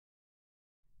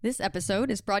This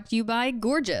episode is brought to you by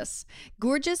Gorgias.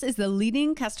 Gorgias is the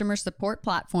leading customer support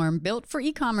platform built for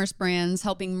e-commerce brands,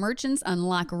 helping merchants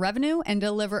unlock revenue and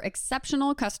deliver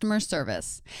exceptional customer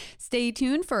service. Stay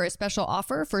tuned for a special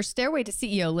offer for Stairway to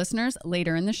CEO listeners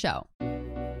later in the show.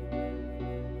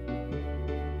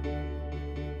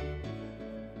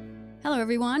 Hello,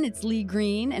 everyone. It's Lee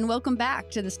Green, and welcome back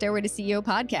to the Stairway to CEO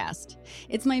podcast.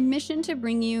 It's my mission to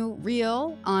bring you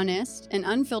real, honest, and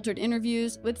unfiltered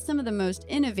interviews with some of the most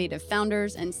innovative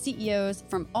founders and CEOs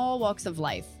from all walks of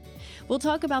life. We'll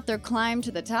talk about their climb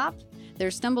to the top,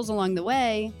 their stumbles along the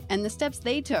way, and the steps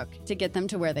they took to get them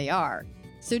to where they are.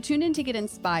 So tune in to get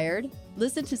inspired,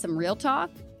 listen to some real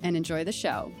talk, and enjoy the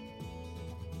show.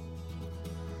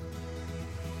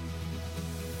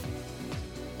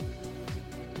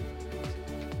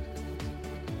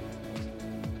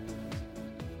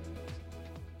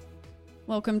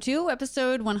 Welcome to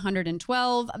episode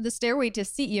 112 of the Stairway to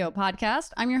CEO podcast.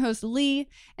 I'm your host, Lee,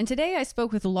 and today I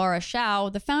spoke with Laura Shao,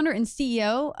 the founder and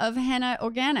CEO of Henna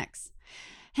Organics.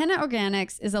 Henna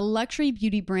Organics is a luxury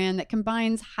beauty brand that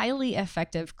combines highly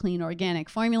effective clean organic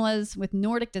formulas with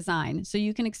Nordic design, so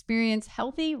you can experience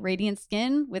healthy, radiant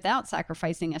skin without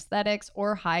sacrificing aesthetics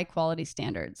or high quality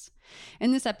standards.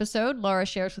 In this episode, Laura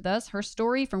shares with us her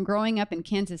story from growing up in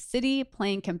Kansas City,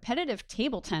 playing competitive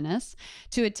table tennis,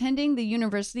 to attending the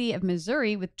University of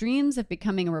Missouri with dreams of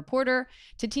becoming a reporter,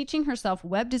 to teaching herself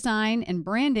web design and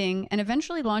branding, and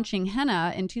eventually launching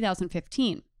Henna in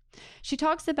 2015. She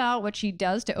talks about what she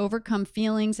does to overcome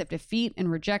feelings of defeat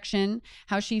and rejection,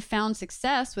 how she found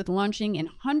success with launching in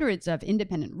hundreds of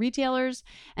independent retailers,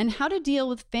 and how to deal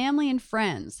with family and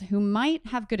friends who might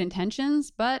have good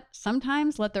intentions, but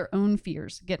sometimes let their own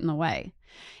fears get in the way.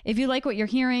 If you like what you're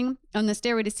hearing on the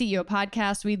Stairway to CEO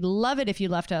podcast, we'd love it if you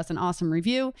left us an awesome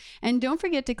review. And don't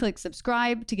forget to click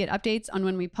subscribe to get updates on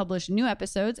when we publish new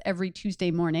episodes every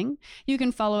Tuesday morning. You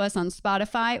can follow us on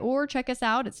Spotify or check us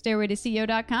out at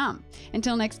stairwaytoceo.com.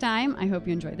 Until next time, I hope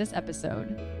you enjoy this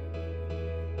episode.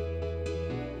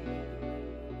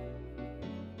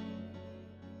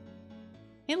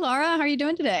 Hey, Laura, how are you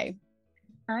doing today?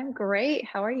 I'm great.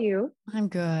 How are you? I'm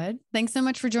good. Thanks so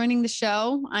much for joining the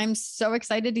show. I'm so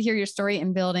excited to hear your story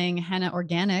in building Henna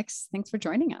Organics. Thanks for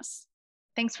joining us.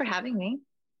 Thanks for having me.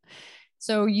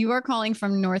 So you are calling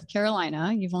from North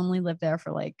Carolina. You've only lived there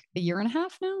for like a year and a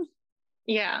half now?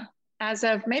 Yeah, as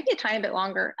of maybe a tiny bit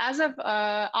longer, as of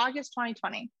August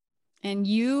 2020. And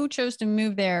you chose to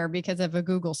move there because of a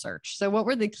Google search. So what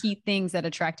were the key things that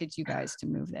attracted you guys to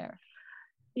move there?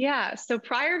 Yeah. So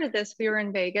prior to this, we were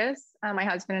in Vegas, my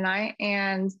husband and I,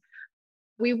 and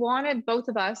both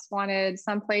of us wanted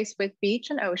someplace with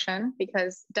beach and ocean,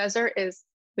 because desert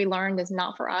we learned is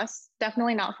not for us.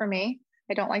 Definitely not for me.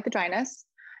 I don't like the dryness,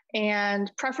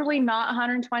 and preferably not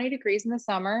 120 degrees in the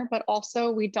summer, but also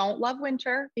we don't love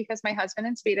winter because my husband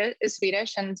is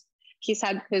Swedish and he's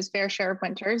had his fair share of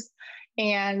winters,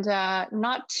 and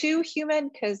not too humid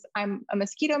because I'm a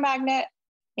mosquito magnet,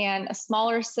 and a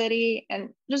smaller city, and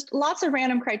just lots of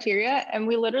random criteria. And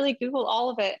we literally Googled all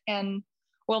of it, and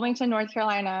Wilmington, North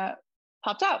Carolina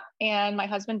popped up. And my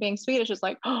husband, being Swedish, was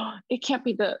like, oh, it can't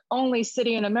be the only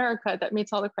city in America that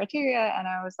meets all the criteria. And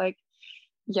I was like,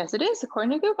 yes, it is,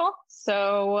 according to Google.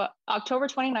 So October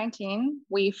 2019,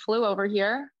 we flew over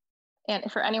here.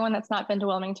 And for anyone that's not been to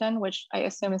Wilmington, which I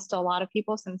assume is still a lot of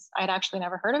people since I'd actually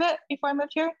never heard of it before I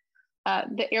moved here,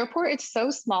 the airport, it's so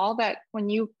small that when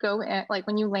you go in, like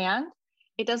when you land,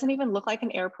 it doesn't even look like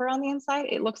an airport on the inside.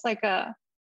 It looks like a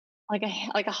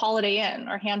Holiday Inn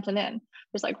or Hampton Inn.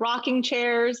 There's like rocking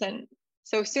chairs. And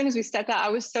so as soon as we stepped out, I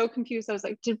was so confused. I was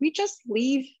like, did we just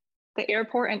leave the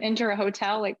airport and enter a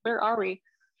hotel? Like, where are we?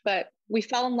 But we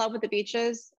fell in love with the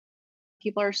beaches.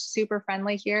 People are super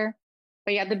friendly here.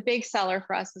 But yeah, the big seller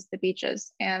for us is the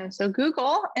beaches. And so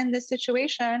Google in this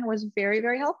situation was very,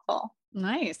 very helpful.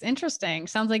 Nice. Interesting.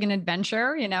 Sounds like an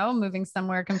adventure, moving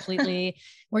somewhere completely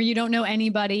where you don't know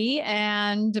anybody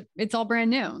and it's all brand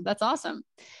new. That's awesome.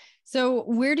 So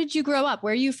where did you grow up?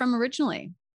 Where are you from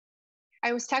originally?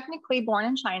 I was technically born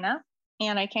in China,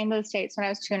 and I came to the States when I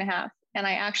was 2.5. And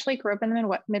I actually grew up in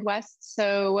the Midwest.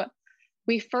 So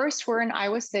we first were in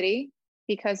Iowa City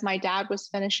because my dad was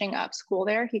finishing up school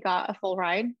there. He got a full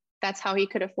ride. That's how he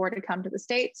could afford to come to the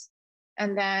States.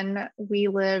 And then we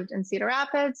lived in Cedar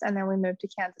Rapids, and then we moved to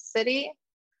Kansas City.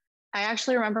 I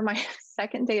actually remember my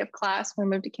second day of class when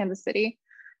we moved to Kansas City.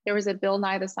 There was a Bill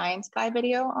Nye the Science Guy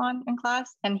video on in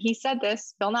class. And he said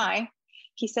this, Bill Nye,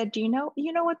 he said, do you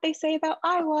know what they say about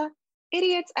Iowa?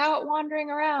 Idiots out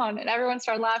wandering around. And everyone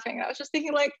started laughing. And I was just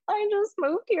thinking, like, I just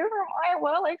moved here from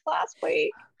Iowa like last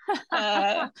week.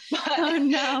 Oh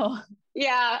no.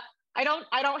 Yeah. I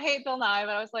don't hate Bill Nye,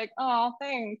 but I was like, oh,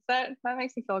 thanks. That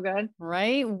makes me feel good.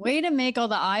 Right? Way to make all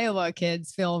the Iowa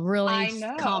kids feel really I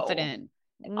know. confident.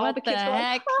 All What the the kids were like,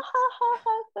 heck? ha ha ha,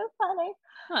 ha, so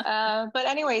funny. But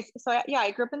anyways, so yeah,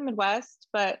 I grew up in the Midwest,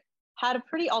 but had a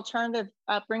pretty alternative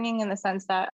upbringing in the sense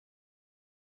that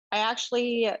I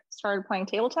actually started playing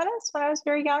table tennis when I was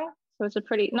very young. So it's a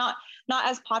pretty not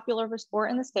as popular of a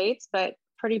sport in the States, but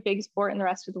pretty big sport in the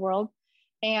rest of the world.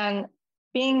 And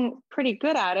being pretty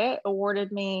good at it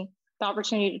awarded me the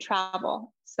opportunity to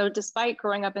travel. So despite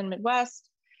growing up in Midwest,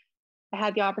 I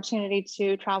had the opportunity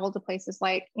to travel to places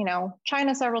like,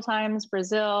 China several times,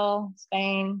 Brazil,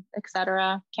 Spain,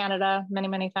 etc., Canada many,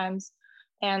 many times.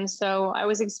 And so I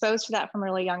was exposed to that from a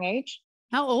really young age.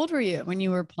 How old were you when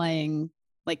you were playing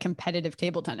like competitive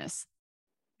table tennis?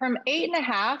 From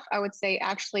 8.5, I would say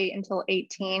actually until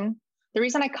 18. The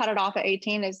reason I cut it off at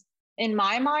 18 is in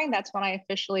my mind, that's when I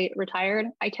officially retired.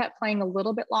 I kept playing a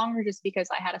little bit longer just because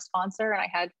I had a sponsor and I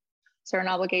had certain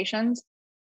obligations.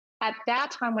 At that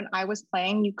time when I was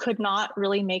playing, you could not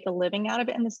really make a living out of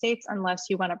it in the States unless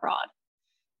you went abroad.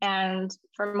 And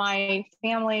for my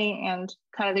family and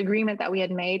kind of the agreement that we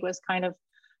had made was kind of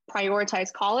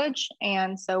prioritize college.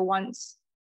 And so once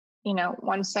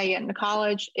I get into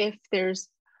college, if there's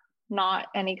not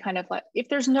any kind of like, if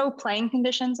there's no playing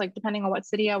conditions, like depending on what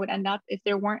city I would end up, if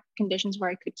there weren't conditions where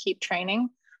I could keep training,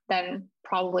 then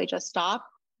probably just stop.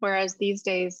 Whereas these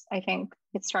days, I think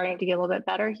it's starting to get a little bit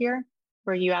better here,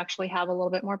 where you actually have a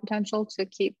little bit more potential to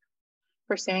keep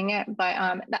pursuing it. But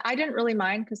I didn't really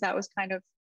mind because that was kind of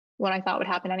what I thought would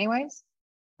happen anyways.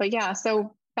 But yeah,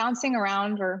 so bouncing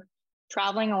around or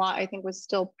traveling a lot, I think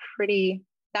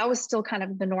that was still kind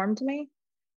of the norm to me.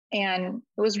 And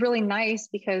it was really nice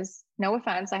because, no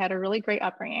offense, I had a really great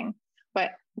upbringing,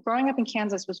 but growing up in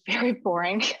Kansas was very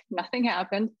boring. Nothing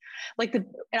happened. And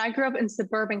I grew up in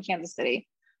suburban Kansas City.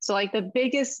 So like the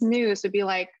biggest news would be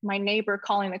like my neighbor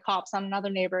calling the cops on another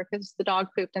neighbor because the dog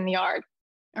pooped in the yard.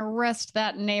 Arrest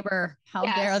that neighbor. How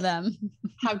Yes. dare them?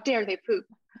 How dare they poop?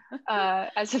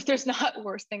 As if there's not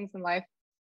worse things in life.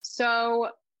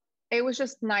 So it was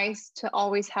just nice to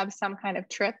always have some kind of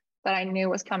trip that I knew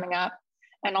was coming up.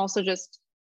 And also it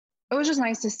was just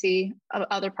nice to see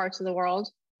other parts of the world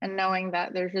and knowing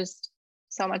that there's just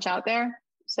so much out there.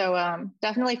 So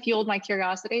definitely fueled my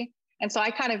curiosity. And so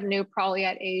I kind of knew probably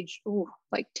at age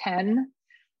like 10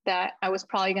 that I was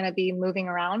probably going to be moving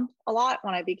around a lot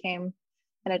when I became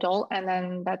an adult. And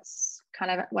then that's kind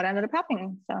of what ended up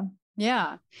happening. So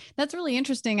yeah, that's really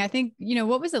interesting. I think,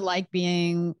 what was it like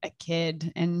being a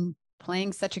kid and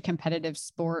playing such a competitive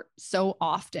sport so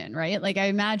often, right? Like I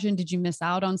imagine, did you miss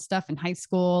out on stuff in high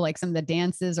school, like some of the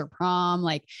dances or prom?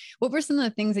 Like what were some of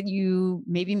the things that you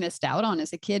maybe missed out on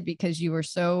as a kid because you were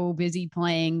so busy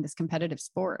playing this competitive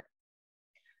sport?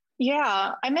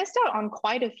 yeah, I missed out on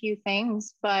quite a few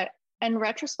things, but in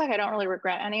retrospect, I don't really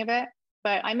regret any of it.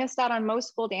 But I missed out on most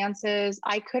school dances.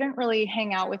 I couldn't really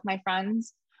hang out with my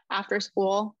friends after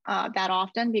school that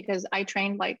often because I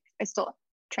still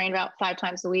trained about 5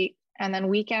 times a week. And then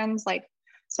weekends, like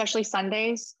especially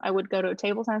Sundays, I would go to a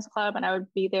table tennis club and I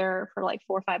would be there for like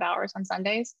 4 or 5 hours on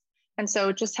Sundays. And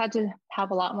so just had to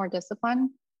have a lot more discipline.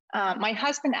 My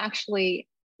husband actually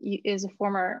is a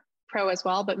former pro as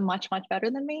well, but much, much better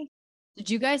than me. Did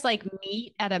you guys like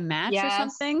meet at a match or Yes.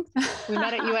 something? We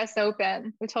met at US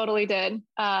Open. We totally did.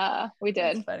 We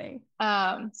did. That's funny.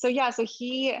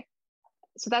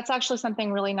 So that's actually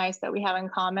something really nice that we have in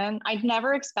common. I'd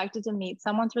never expected to meet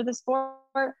someone through the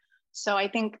sport. So I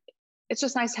think it's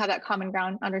just nice to have that common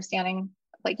ground understanding.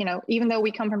 Like, even though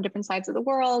we come from different sides of the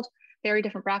world, very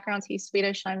different backgrounds, he's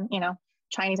Swedish, I'm,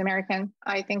 Chinese American.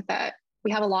 I think that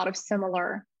we have a lot of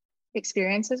similar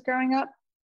experiences growing up.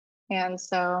 And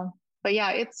so, but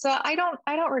yeah, it's, I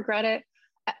don't regret it.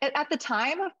 At the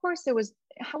time, of course, I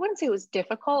wouldn't say it was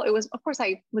difficult. Of course,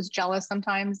 I was jealous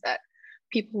sometimes that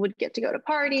people would get to go to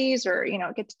parties or,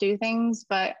 get to do things.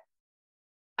 But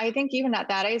I think even at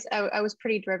that age, I was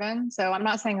pretty driven. So I'm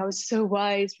not saying I was so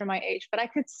wise for my age, but I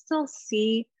could still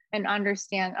see and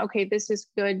understand, okay, this is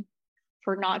good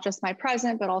for not just my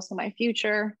present, but also my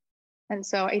future. And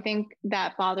so I think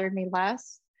that bothered me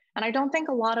less. And I don't think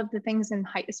a lot of the things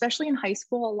especially in high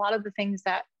school, a lot of the things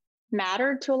that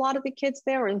mattered to a lot of the kids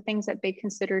there were the things that they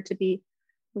considered to be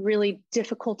really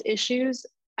difficult issues.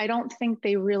 I don't think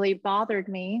they really bothered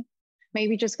me,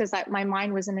 maybe just because my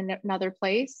mind was in another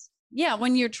place. Yeah,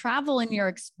 when you travel and you're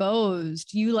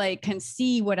exposed, you like can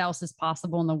see what else is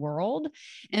possible in the world.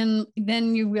 And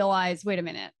then you realize, wait a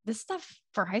minute, this stuff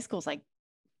for high school is like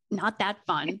not that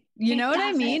fun. You know what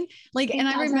I mean? Like, and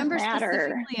I remember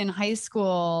specifically in high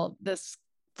school, this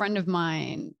friend of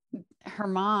mine, her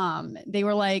mom, they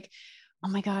were like, oh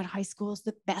my God, high school is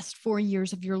the best 4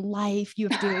 years of your life. You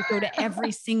have to go to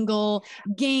every single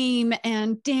game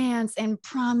and dance and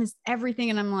prom is everything.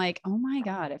 And I'm like, oh my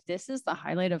God, if this is the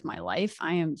highlight of my life,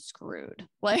 I am screwed.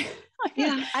 Like,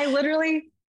 Yeah, I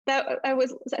literally,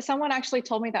 someone actually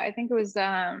told me that. I think it was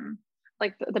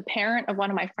like the parent of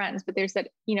one of my friends, but they said,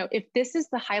 if this is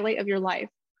the highlight of your life,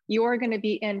 you're going to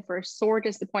be in for sore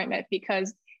disappointment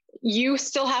because you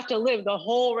still have to live the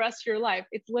whole rest of your life.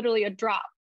 It's literally a drop.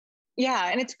 Yeah.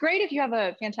 And it's great if you have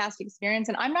a fantastic experience.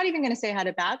 And I'm not even going to say I had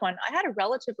a bad one. I had a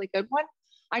relatively good one.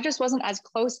 I just wasn't as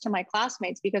close to my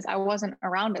classmates because I wasn't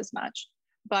around as much.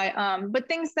 But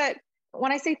things that,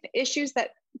 when I say issues that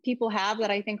people have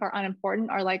that I think are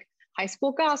unimportant, are like high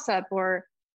school gossip or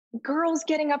girls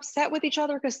getting upset with each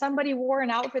other because somebody wore an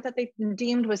outfit that they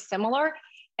deemed was similar.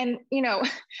 And,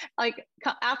 like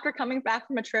after coming back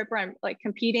from a trip where I'm like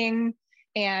competing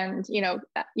and,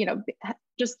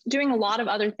 just doing a lot of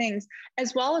other things,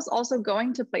 as well as also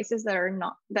going to places that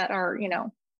are,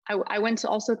 I went to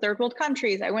also third world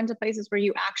countries. I went to places where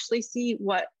you actually see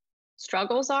what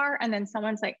struggles are. And then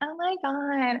someone's like, oh my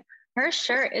God, her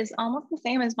shirt is almost the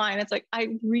same as mine. It's like,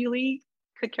 I really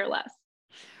could care less.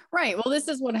 Right. Well, this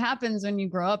is what happens when you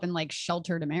grow up in like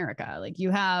sheltered America. Like you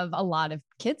have a lot of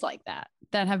kids like that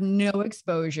have no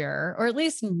exposure, or at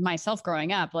least myself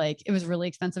growing up, like it was really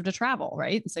expensive to travel.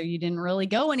 Right. So you didn't really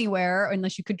go anywhere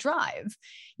unless you could drive.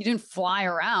 You didn't fly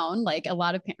around. Like a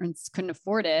lot of parents couldn't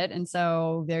afford it. And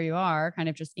so there you are kind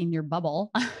of just in your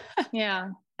bubble.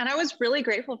 Yeah. And I was really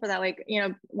grateful for that. Like,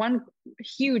 one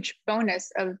huge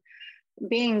bonus of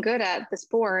being good at the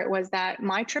sport was that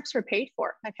my trips were paid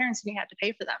for. My parents didn't have to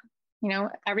pay for them.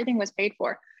 Everything was paid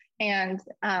for. And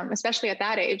especially at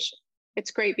that age,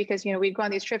 it's great because, we'd go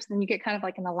on these trips and you get kind of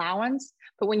like an allowance.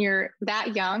 But when you're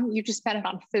that young, you just spend it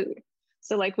on food.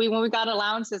 So like when we got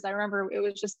allowances, I remember it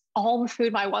was just all the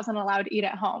food I wasn't allowed to eat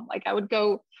at home. Like I would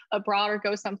go abroad or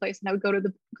go someplace and I would go to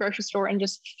the grocery store and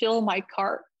just fill my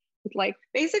cart with like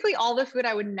basically all the food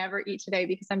I would never eat today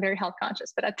because I'm very health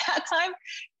conscious. But at that time,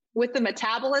 with the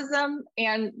metabolism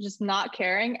and just not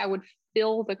caring, I would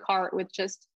fill the cart with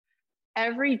just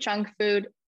every junk food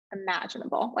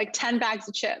imaginable, like 10 bags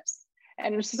of chips.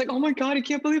 And it's just like, oh my God, I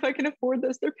can't believe I can afford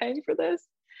this. They're paying for this.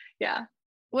 Yeah.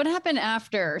 What happened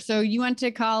after? So you went to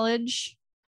college.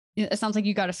 It sounds like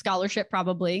you got a scholarship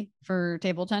probably for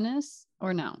table tennis,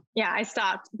 or no? Yeah, I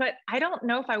stopped, but I don't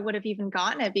know if I would have even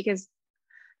gotten it because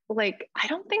like, I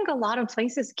don't think a lot of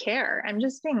places care. I'm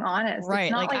just being honest.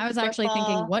 Right. Like I was actually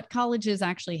thinking, what colleges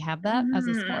actually have that as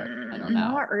a sport? I don't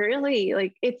know. Not really.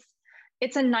 Like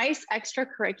it's a nice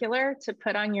extracurricular to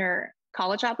put on your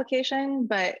college application,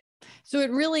 but so it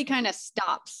really kind of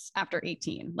stops after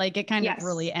 18. Like it kind of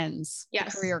really ends.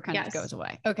 Yes. The career kind of goes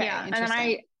away. Okay. Yeah. And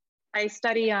then I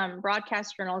study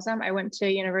broadcast journalism. I went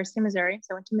to University of Missouri.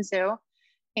 So I went to Mizzou,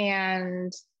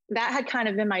 and that had kind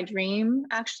of been my dream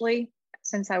actually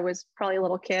since I was probably a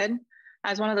little kid. I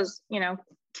was one of those,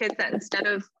 kids that instead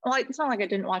of, well, it's not like I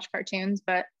didn't watch cartoons,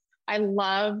 but I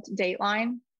loved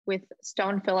Dateline with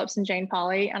Stone Phillips and Jane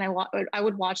Pauley. And I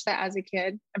would watch that as a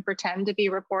kid and pretend to be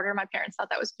a reporter. My parents thought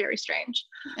that was very strange,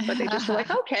 but they just were like,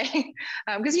 okay.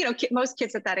 Because, most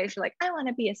kids at that age are like, I want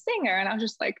to be a singer. And I was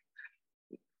just like,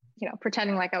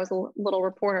 pretending like I was a little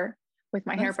reporter with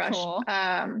my hairbrush. Cool.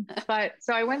 But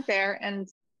so I went there, and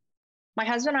my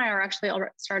husband and I are actually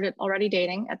started already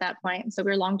dating at that point. And so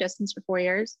we were long distance for 4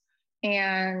 years.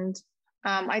 And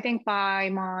I think by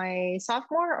my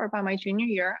sophomore or by my junior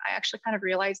year, I actually kind of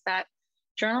realized that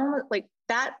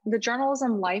the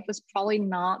journalism life was probably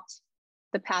not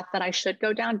the path that I should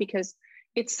go down because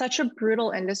it's such a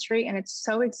brutal industry and it's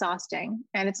so exhausting.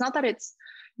 And it's not that it's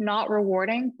not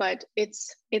rewarding, but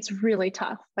it's really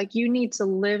tough. Like you need to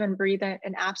live and breathe it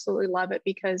and absolutely love it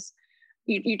because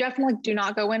you definitely do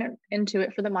not go into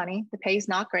it for the money. The pay is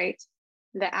not great.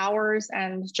 The hours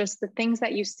and just the things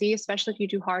that you see, especially if you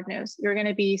do hard news, you're going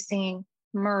to be seeing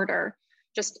murder,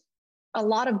 just a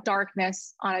lot of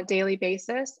darkness on a daily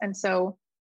basis. And so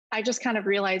I just kind of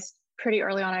realized pretty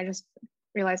early on,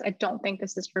 I don't think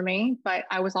this is for me, but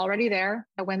I was already there.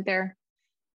 I went there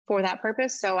for that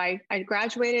purpose. So I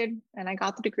graduated and I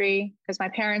got the degree because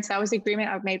that was the agreement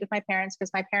I've made with my parents,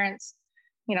 because my parents,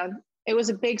 it was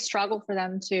a big struggle for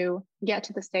them to get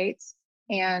to the States.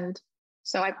 And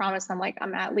so I promised them, like,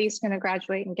 I'm at least going to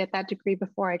graduate and get that degree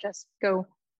before I just go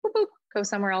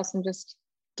somewhere else and just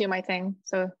do my thing.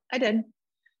 So I did.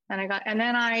 And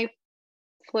then I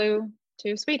flew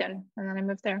to Sweden and then I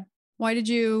moved there. Why did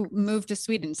you move to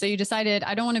Sweden? So you decided,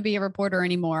 I don't want to be a reporter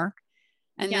anymore.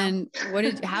 And then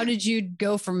how did you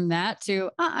go from that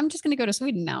to, I'm just going to go to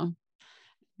Sweden now,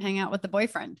 hang out with the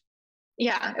boyfriend?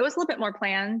 Yeah, it was a little bit more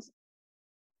planned.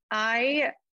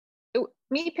 I,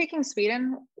 me picking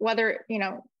Sweden, whether,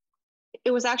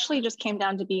 it was actually just came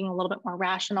down to being a little bit more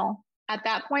rational. At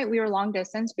that point, we were long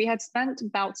distance. We had spent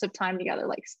bouts of time together,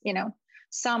 like,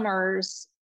 summers.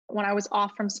 When I was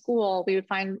off from school, we would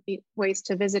find ways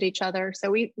to visit each other.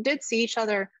 So we did see each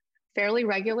other fairly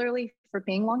regularly for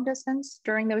being long distance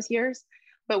during those years.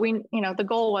 But the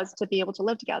goal was to be able to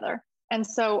live together. And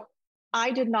so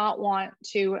I did not want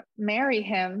to marry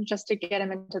him just to get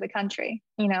him into the country.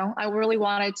 I really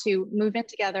wanted to move in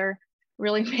together,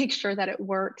 really make sure that it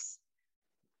works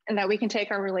and that we can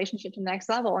take our relationship to the next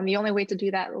level. And the only way to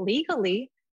do that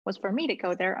legally was for me to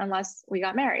go there unless we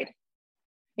got married.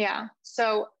 Yeah.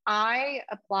 So I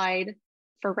applied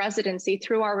for residency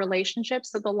through our relationship.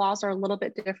 So the laws are a little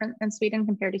bit different in Sweden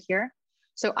compared to here.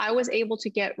 So I was able to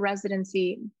get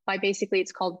residency by basically,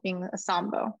 it's called being a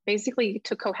sambo, basically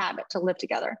to cohabit, to live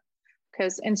together.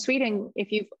 Because in Sweden,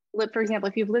 if you've lived, for example,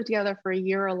 if you've lived together for a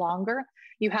year or longer,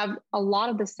 you have a lot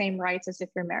of the same rights as if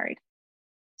you're married.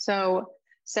 So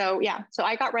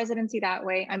I got residency that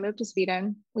way. I moved to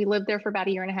Sweden. We lived there for about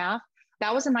a year and a half.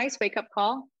 That was a nice wake-up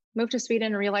call. Moved to Sweden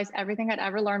and realized everything I'd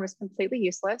ever learned was completely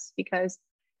useless, because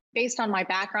based on my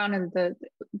background and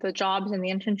the jobs and the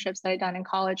internships that I'd done in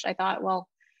college, I thought, well,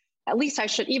 at least I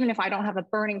should, even if I don't have a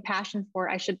burning passion for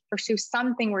it, I should pursue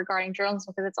something regarding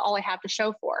journalism, because it's all I have to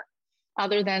show for,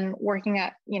 other than working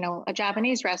at, a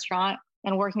Japanese restaurant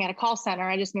and working at a call center.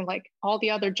 I just mean, like, all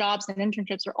the other jobs and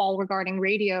internships are all regarding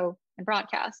radio and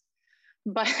broadcast.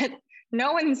 But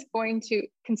no one's going to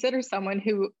consider someone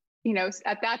who,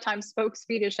 at that time spoke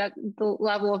Swedish at the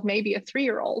level of maybe a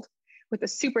 3-year-old with a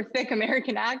super thick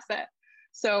American accent.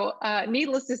 So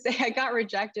needless to say, I got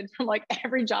rejected from like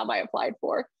every job I applied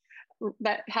for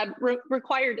that had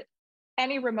required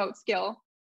any remote skill.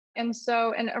 And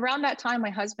around that time, my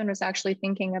husband was actually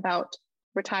thinking about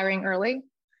retiring early.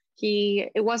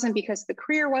 It wasn't because the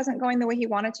career wasn't going the way he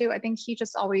wanted to. I think he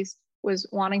just always was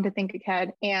wanting to think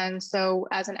ahead. And so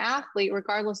as an athlete,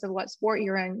 regardless of what sport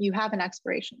you're in, you have an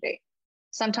expiration date.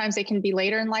 Sometimes it can be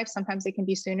later in life. Sometimes it can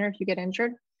be sooner if you get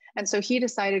injured. And so he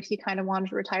decided he kind of wanted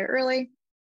to retire early.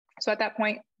 So at that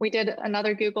point, we did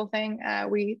another Google thing.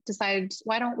 We decided,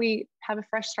 why don't we have a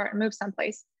fresh start and move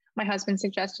someplace? My husband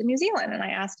suggested New Zealand. And I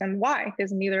asked him why,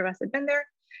 because neither of us had been there.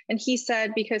 And he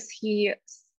said, because he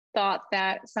thought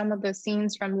that some of the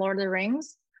scenes from Lord of the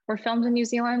Rings were filmed in New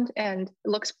Zealand and it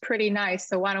looks pretty nice.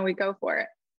 So why don't we go for it?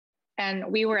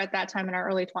 And we were at that time in our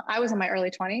early 20s. I was in my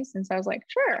early 20s. And so I was like,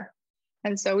 sure.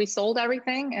 And so we sold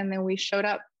everything. And then we showed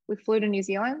up. We flew to New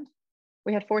Zealand.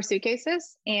 We had 4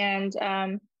 suitcases. And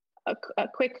a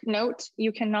quick note,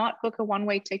 you cannot book a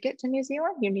one-way ticket to New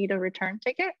Zealand. You need a return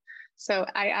ticket. So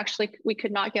we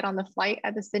could not get on the flight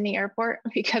at the Sydney airport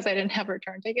because I didn't have a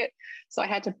return ticket. So I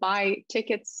had to buy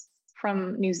tickets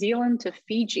from New Zealand to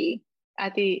Fiji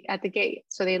at the gate.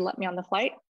 So they let me on the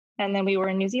flight. And then we were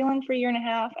in New Zealand for a year and a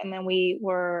half. And then we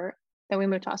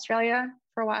moved to Australia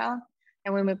for a while.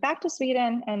 And we moved back to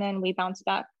Sweden. And then we bounced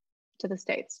back to the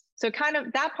States. So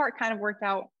that part kind of worked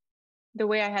out the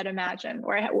way I had imagined,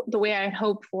 or the way I had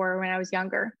hoped for when I was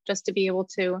younger, just to be able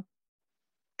to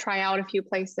try out a few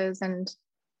places and,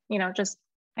 just,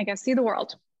 I guess, see the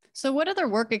world. So what other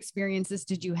work experiences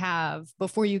did you have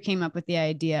before you came up with the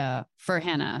idea for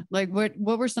Henna? Like what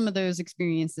were some of those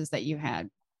experiences that you had?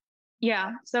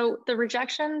 Yeah. So the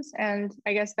rejections and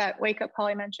I guess that wake up call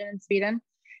I mentioned in Sweden,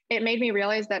 it made me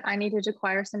realize that I needed to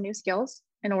acquire some new skills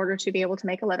in order to be able to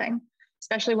make a living,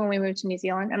 especially when we moved to New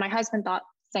Zealand. And my husband thought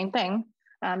the same thing,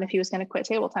 if he was going to quit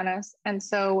table tennis. And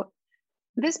so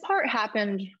this part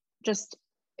happened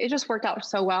it just worked out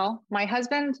so well. My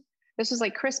husband, this was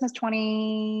like Christmas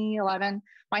 2011.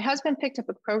 My husband picked up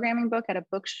a programming book at a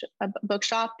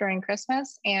bookshop during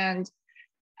Christmas, and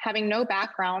having no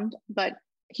background, but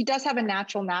he does have a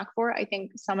natural knack for it. I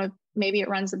think maybe it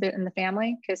runs a bit in the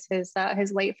family because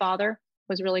his late father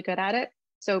was really good at it.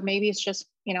 So maybe it's just,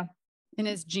 in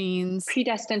his genes,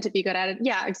 predestined to be good at it.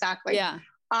 Yeah, exactly. Yeah.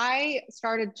 I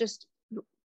started just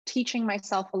teaching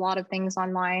myself a lot of things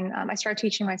online. I started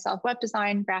teaching myself web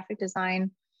design, graphic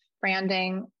design,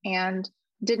 branding, and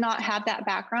did not have that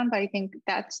background, but I think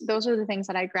those are the things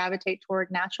that I gravitate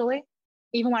toward naturally.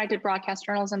 Even when I did broadcast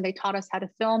journalism, they taught us how to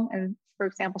film. And for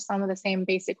example, some of the same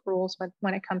basic rules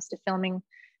when it comes to filming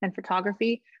and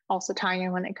photography, also tying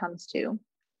in when it comes to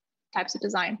types of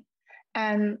design.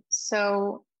 And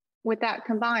so with that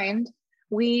combined,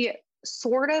 we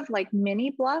sort of like mini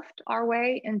bluffed our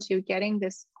way into getting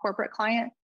this corporate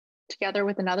client together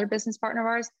with another business partner of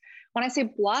ours. When I say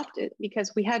bluffed,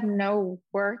 because we had no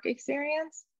work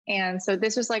experience. And so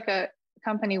this was like a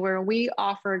company where we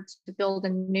offered to build a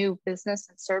new business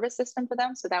and service system for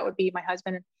them. So that would be my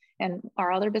husband and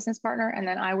our other business partner. And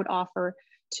then I would offer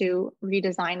to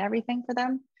redesign everything for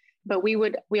them. But we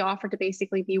offered to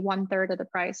basically be 1/3 of the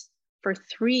price for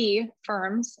 3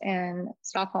 firms in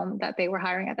Stockholm that they were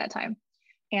hiring at that time.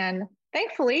 And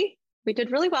thankfully, we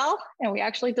did really well, and we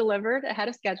actually delivered ahead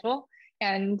of schedule,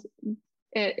 and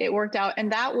it worked out.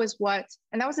 And that was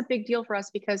a big deal for us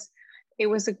because it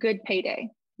was a good payday.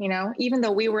 Even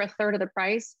though we were 1/3 of the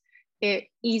price, it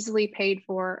easily paid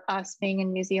for us being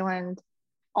in New Zealand,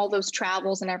 all those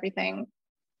travels and everything.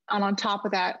 And on top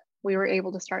of that, we were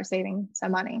able to start saving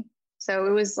some money. So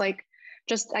it was like,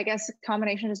 just, I guess, a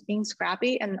combination of just being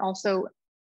scrappy, and also,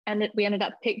 we ended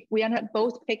up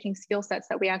both picking skill sets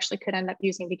that we actually could end up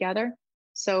using together.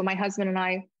 So my husband and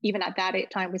I, even at that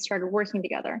time, we started working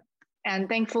together, and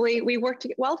thankfully we worked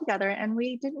well together, and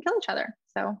we didn't kill each other.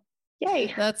 So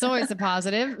yay. That's always a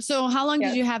positive. So how long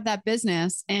did you have that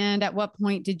business? And at what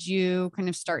point did you kind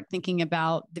of start thinking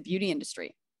about the beauty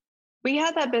industry? We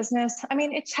had that business. I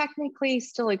mean, it technically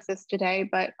still exists today,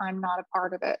 but I'm not a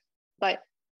part of it. But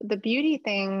the beauty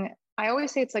thing, I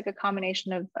always say it's like a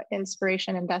combination of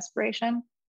inspiration and desperation.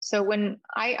 So when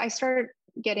I started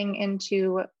getting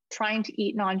into trying to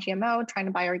eat non-GMO, trying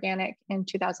to buy organic in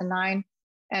 2009,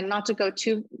 and not to go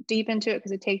too deep into it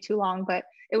because it'd take too long, but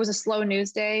it was a slow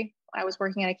news day. I was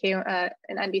working at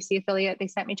an NBC affiliate. They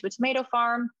sent me to a tomato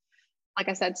farm. Like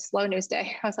I said, slow news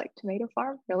day. I was like, tomato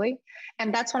farm, really?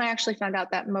 And that's when I actually found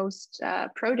out that most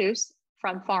produce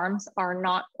from farms are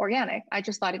not organic. I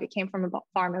just thought if it came from a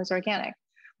farm, it was organic,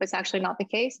 but it's actually not the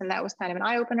case. And that was kind of an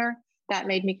eye opener that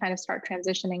made me kind of start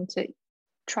transitioning to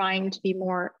trying to be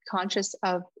more conscious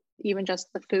of even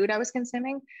just the food I was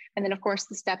consuming. And then of course,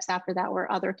 the steps after that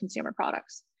were other consumer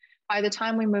products. By the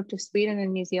time we moved to Sweden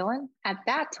and New Zealand, at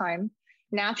that time,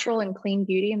 natural and clean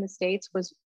beauty in the States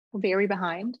was very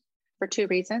behind for 2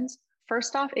 reasons.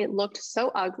 First off, it looked so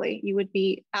ugly. You would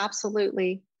be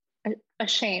absolutely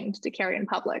ashamed to carry in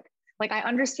public. Like, I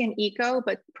understand eco,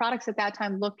 but products at that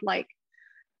time looked like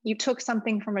you took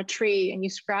something from a tree and you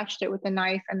scratched it with a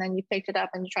knife, and then you picked it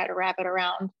up and you try to wrap it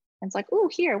around. And it's like, oh,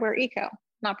 here, we're eco.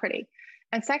 Not pretty.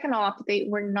 And second off, they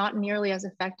were not nearly as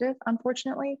effective,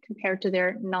 unfortunately, compared to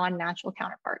their non-natural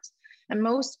counterparts. And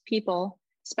most people,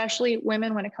 especially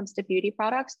women, when it comes to beauty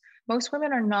products, most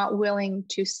women are not willing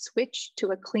to switch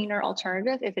to a cleaner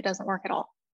alternative if it doesn't work at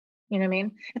all. You know what I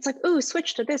mean? It's like, oh,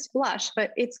 switch to this blush,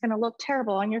 but it's going to look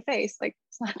terrible on your face. Like,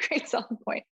 it's not a great selling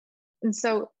point. And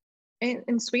so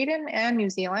in Sweden and New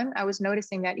Zealand, I was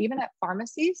noticing that even at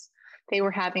pharmacies, they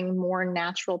were having more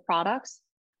natural products.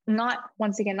 Not,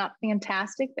 once again, not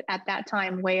fantastic, but at that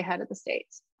time, way ahead of the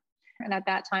States. And at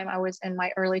that time, I was in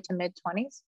my early to mid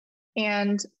 20s.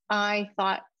 And I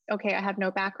thought, okay, I have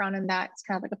no background in that. It's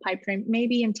kind of like a pipe dream.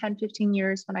 Maybe in 10, 15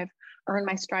 years, when I've earned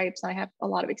my stripes and I have a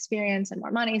lot of experience and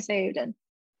more money saved, and,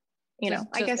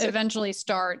 I guess eventually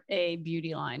start a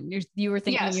beauty line. You were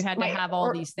thinking you had to have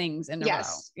all these things in a row.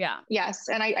 Yeah. Yes.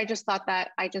 And I just thought that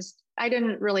I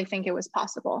didn't really think it was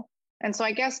possible. And so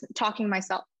I guess talking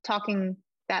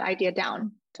that idea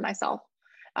down to myself.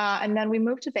 And then we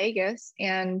moved to Vegas,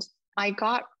 and I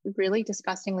got really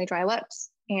disgustingly dry lips.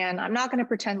 And I'm not going to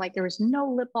pretend like there was no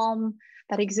lip balm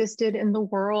that existed in the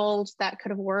world that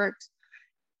could have worked.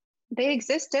 They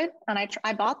existed, and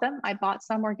I bought them. I bought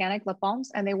some organic lip balms,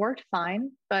 and they worked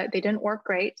fine, but they didn't work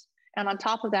great. And on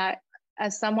top of that,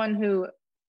 as someone who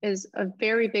is a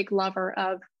very big lover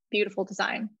of beautiful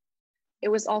design, it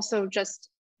was also just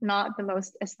not the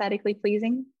most aesthetically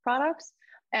pleasing products.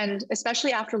 And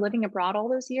especially after living abroad all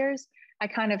those years, I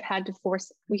kind of had to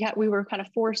we were kind of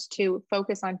forced to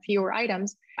focus on fewer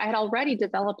items. I had already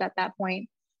developed at that point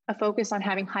a focus on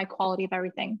having high quality of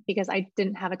everything because I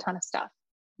didn't have a ton of stuff,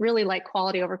 really like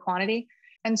quality over quantity.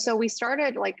 And so I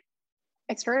started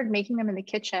making them in the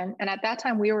kitchen. And at that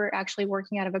time we were actually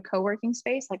working out of a co-working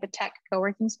space, like a tech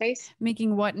co-working space.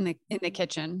 Making what in the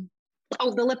kitchen? Oh,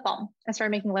 the lip balm. I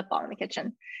started making lip balm in the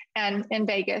kitchen and in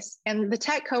Vegas. And the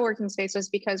tech co-working space was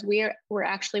because we were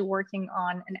actually working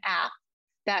on an app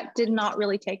that did not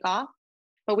really take off,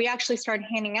 but we actually started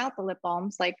handing out the lip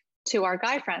balms like to our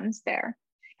guy friends there.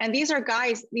 And these are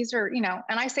guys, and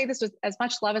I say this with as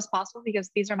much love as possible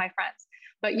because these are my friends,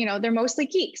 but they're mostly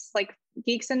geeks, like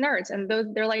geeks and nerds. And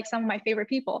they're like some of my favorite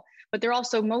people, but they're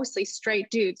also mostly straight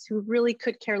dudes who really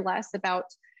could care less about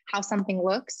how something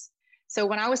looks. So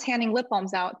when I was handing lip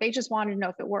balms out, they just wanted to know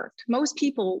if it worked. Most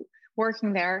people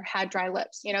working there had dry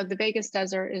lips. The Vegas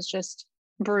desert is just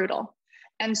brutal.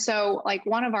 And so like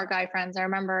one of our guy friends, I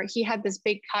remember he had this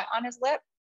big cut on his lip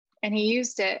and he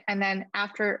used it. And then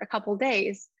after a couple of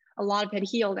days, a lot of it had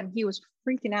healed, and he was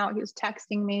freaking out. He was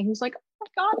texting me. He was like, "Oh my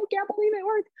God, I can't believe it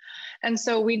worked." And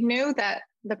so we knew that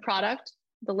the product,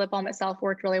 the lip balm itself,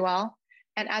 worked really well.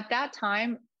 And at that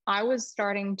time, I was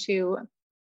starting to,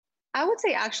 I would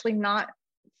say, actually not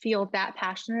feel that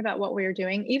passionate about what we were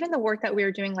doing. Even the work that we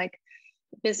were doing, like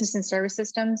business and service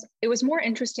systems, it was more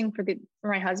interesting for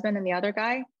my husband and the other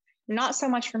guy, not so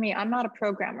much for me. I'm not a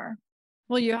programmer.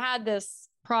 Well, you had this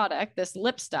product, this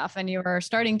lip stuff, and you were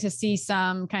starting to see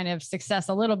some kind of success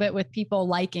a little bit with people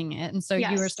liking it. And so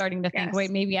you were starting to think,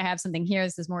 wait, maybe I have something here.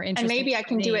 This is more interesting. And maybe I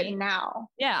can do it now.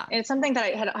 Yeah. And it's something that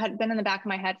I had been in the back of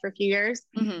my head for a few years.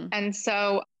 Mm-hmm. And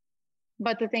so,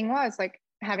 but the thing was, like,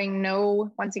 having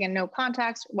no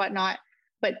contacts, whatnot.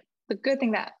 But the good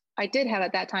thing that I did have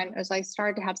at that time was I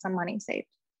started to have some money saved.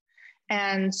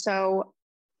 And so,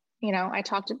 I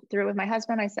talked it through with my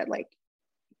husband. I said, like,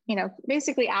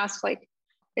 basically asked, like,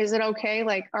 is it okay?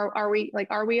 Like, are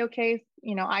we okay?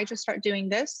 I just start doing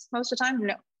this most of the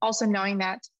time, also knowing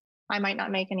that I might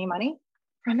not make any money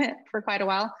from it for quite a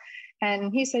while.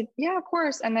 And he said, yeah, of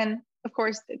course. And then, of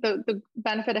course, the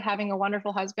benefit of having a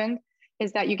wonderful husband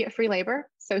is that you get free labor.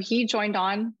 So he joined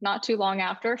on not too long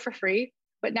after for free,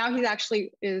 but now he's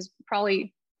actually is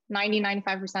probably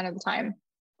 95% of the time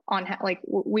on, like,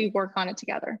 we work on it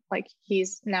together. Like,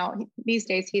 he's now, these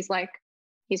days, he's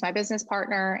my business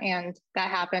partner, and that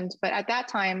happened. But at that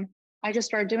time, I just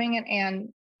started doing it.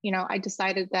 And, I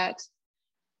decided that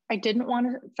I didn't want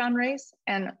to fundraise,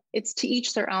 and it's to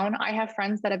each their own. I have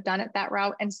friends that have done it that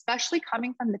route. And especially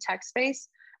coming from the tech space,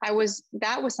 that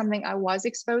was something I was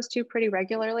exposed to pretty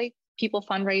regularly. People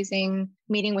fundraising,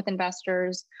 meeting with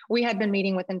investors. We had been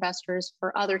meeting with investors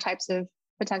for other types of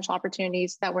potential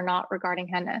opportunities that were not regarding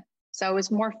henna. So I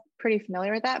was pretty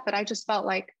familiar with that, but I just felt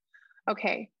like,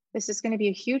 okay, this is going to be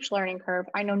a huge learning curve.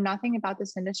 I know nothing about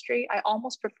this industry. I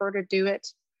almost prefer to do it.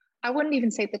 I wouldn't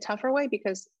even say the tougher way,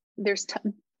 because there's,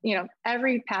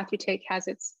 every path you take has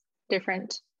its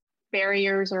different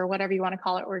barriers, or whatever you want to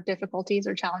call it, or difficulties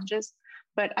or challenges.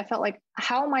 But I felt like,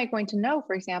 how am I going to know,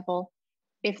 for example,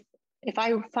 if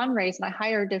I fundraise and I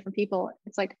hire different people,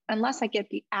 it's like, unless I get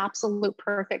the absolute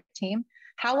perfect team,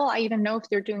 how will I even know if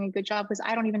they're doing a good job? Because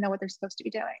I don't even know what they're supposed to be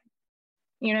doing.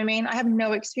 You know what I mean? I have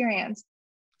no experience.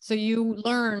 So you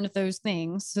learned those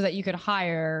things so that you could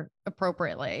hire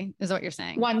appropriately, is what you're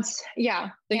saying? Yeah.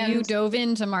 So you dove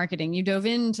into marketing, you dove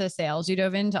into sales, you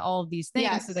dove into all of these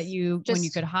things so that when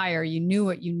you could hire, you knew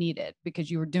what you needed because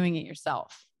you were doing it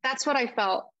yourself. That's what I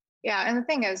felt. Yeah. And the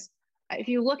thing is, if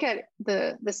you look at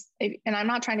this, and I'm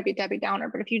not trying to be Debbie Downer,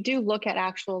 but if you do look at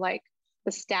actual, like,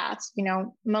 the stats,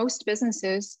 most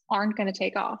businesses aren't going to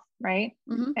take off, right?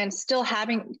 Mm-hmm. And still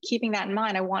keeping that in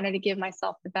mind, I wanted to give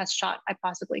myself the best shot I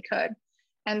possibly could.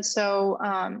 And so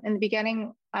in the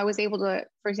beginning, I was able to,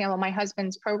 for example, my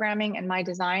husband's programming and my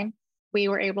design, we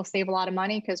were able to save a lot of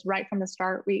money, because right from the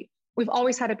start, we've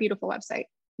always had a beautiful website,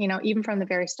 even from the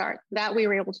very start. That we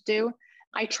were able to do.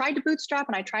 I tried to bootstrap,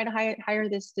 and I tried to hire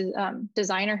this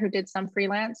designer who did some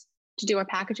freelance to do a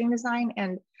packaging design.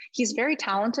 And he's very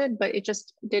talented, but it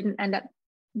just didn't end up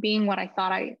being what I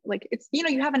thought it's,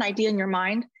 you have an idea in your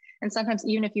mind, and sometimes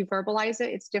even if you verbalize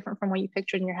it, it's different from what you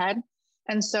pictured in your head.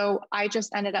 And so I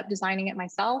just ended up designing it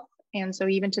myself. And so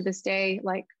even to this day,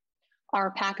 like,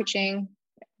 our packaging,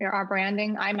 our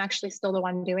branding, I'm actually still the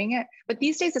one doing it. But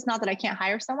these days, it's not that I can't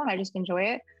hire someone, I just enjoy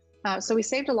it. So we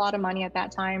saved a lot of money at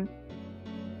that time.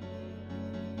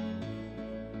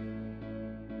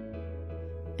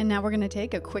 And now we're going to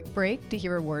take a quick break to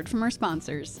hear a word from our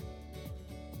sponsors.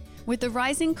 With the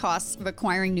rising costs of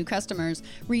acquiring new customers,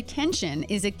 retention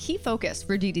is a key focus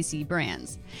for DTC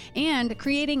brands. And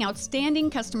creating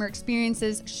outstanding customer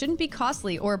experiences shouldn't be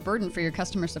costly or a burden for your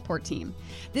customer support team.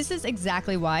 This is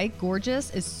exactly why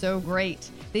Gorgias is so great.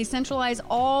 They centralize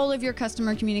all of your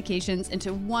customer communications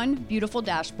into one beautiful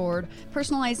dashboard,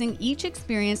 personalizing each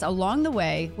experience along the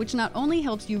way, which not only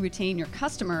helps you retain your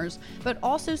customers, but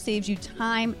also saves you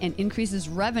time and increases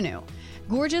revenue.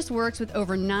 Gorgias works with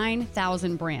over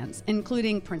 9,000 brands,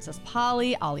 including Princess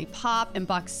Polly, Olipop, and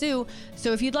Baksu.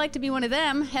 So if you'd like to be one of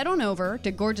them, head on over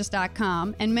to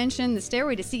Gorgias.com and mention the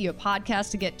Stairway to CEO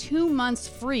podcast to get 2 months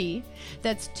free.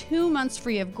 That's 2 months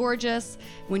free of Gorgias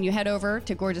when you head over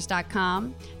to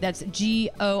Gorgias.com. That's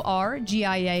Gorgias.com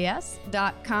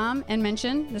and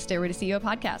mention the Stairway to CEO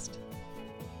podcast.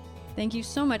 Thank you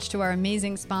so much to our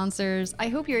amazing sponsors. I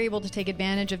hope you're able to take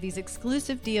advantage of these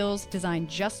exclusive deals designed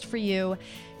just for you.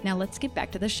 Now let's get back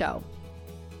to the show.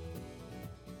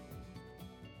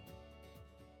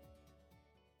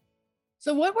 So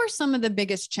So what were some of the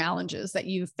biggest challenges that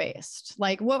you faced?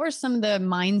 Like, what were some of the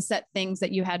mindset things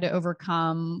that you had to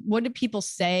overcome? What did people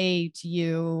say to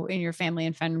you in your family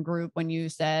and friend group when you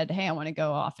said, hey, I want to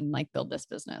go off and like build this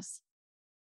business?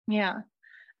 Yeah.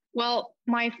 Well,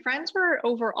 my friends were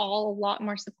overall a lot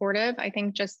more supportive. I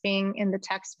think just being in the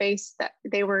tech space, that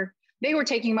they were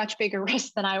taking much bigger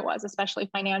risks than I was, especially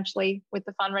financially with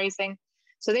the fundraising.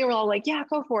 So they were all like, yeah,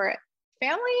 go for it.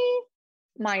 Family,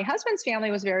 my husband's family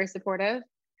was very supportive,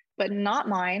 but not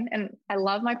mine. And I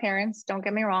love my parents, don't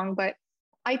get me wrong. But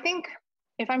I think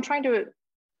if I'm trying to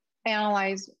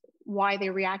analyze why they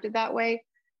reacted that way,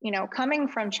 coming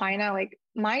from China, like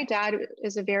my dad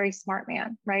is a very smart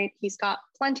man, right? He's got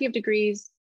plenty of degrees.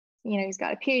 He's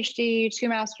got a PhD, 2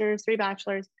 masters, 3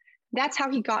 bachelors. That's how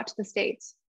he got to the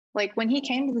States. Like when he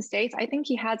came to the States, I think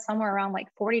he had somewhere around like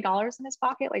 $40 in his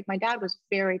pocket. Like my dad was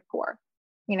very poor.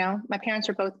 My parents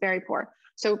were both very poor.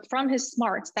 So from his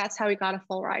smarts, that's how he got a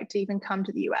full ride to even come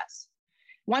to the US.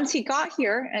 Once he got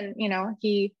here and,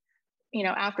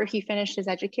 after he finished his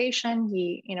education,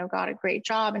 he, got a great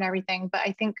job and everything. But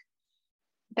I think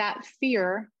that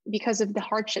fear, because of the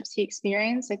hardships he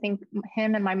experienced, I think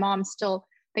him and my mom still,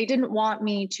 they didn't want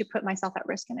me to put myself at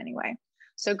risk in any way.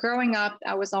 So growing up,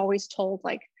 I was always told,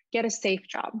 like, get a safe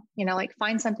job, like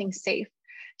find something safe.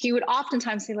 He would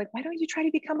oftentimes say, like, why don't you try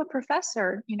to become a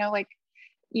professor?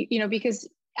 Because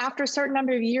after a certain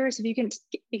number of years, if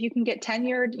you can get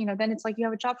tenured, then it's like you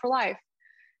have a job for life.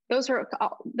 Those were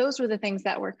the things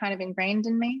that were kind of ingrained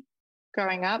in me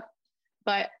growing up.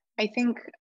 But I think,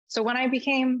 so when I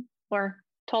became, or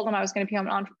told them I was going to become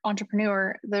an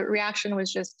entrepreneur, the reaction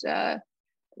was just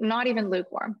not even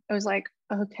lukewarm. It was like,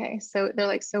 okay. So they're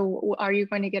like, so are you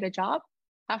going to get a job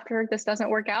after this doesn't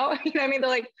work out? You know what I mean? They're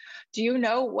like, do you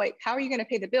know, how are you going to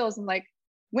pay the bills? And like,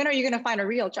 when are you going to find a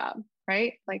real job?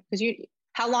 Right? Like,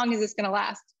 how long is this going to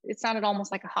last? It sounded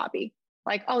almost like a hobby.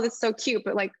 Like, oh, that's so cute.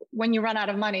 But like when you run out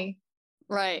of money.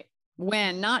 Right.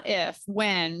 When, not if,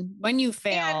 when you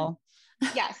fail.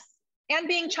 And, yes. And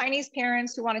being Chinese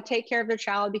parents who want to take care of their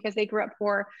child because they grew up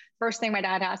poor. First thing my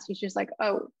dad asked, he's like,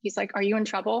 are you in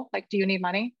trouble? Like, do you need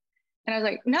money? And I was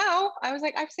like, no. I was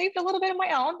like, I've saved a little bit of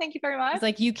my own. Thank you very much. It's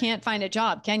like, you can't find a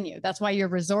job, can you? That's why you're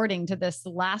resorting to this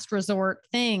last resort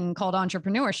thing called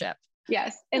entrepreneurship.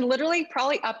 Yes. And literally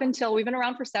probably up until, we've been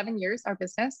around for 7 years, our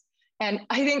business. And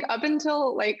I think up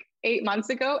until like 8 months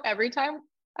ago, every time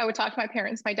I would talk to my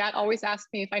parents, my dad always asked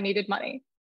me if I needed money,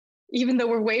 even though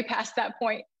we're way past that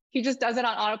point. He just does it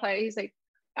on autopilot. He's like,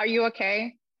 are you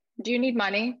okay? Do you need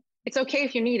money? It's okay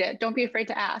if you need it. Don't be afraid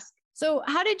to ask. So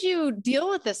how did you deal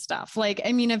with this stuff? Like,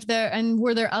 I mean,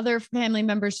 were there other family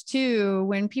members too?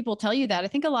 When people tell you that, I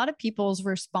think a lot of people's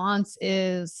response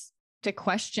is to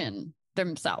question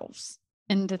themselves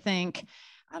and to think,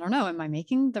 I don't know, am I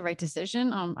making the right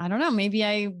decision? I don't know. Maybe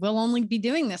I will only be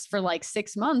doing this for like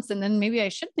 6 months. And then maybe I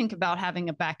should think about having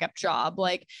a backup job.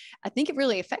 Like, I think it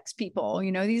really affects people.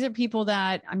 These are people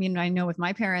that, I mean, I know with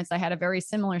my parents, I had a very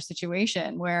similar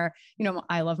situation where,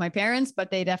 I love my parents,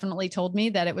 but they definitely told me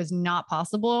that it was not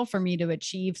possible for me to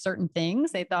achieve certain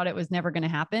things. They thought it was never going to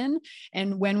happen.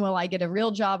 And when will I get a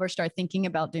real job or start thinking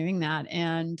about doing that?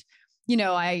 And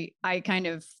I kind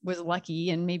of was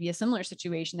lucky in maybe a similar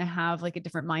situation to have like a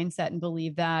different mindset and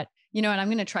believe that, and I'm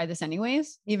going to try this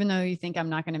anyways, even though you think I'm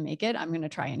not going to make it, I'm going to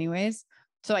try anyways,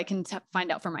 so I can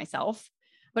find out for myself.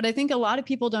 But I think a lot of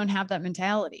people don't have that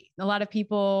mentality. A lot of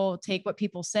people take what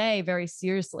people say very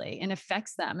seriously and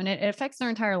affects them, and it affects their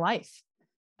entire life.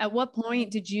 At what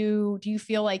point do you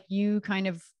feel like you kind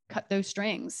of cut those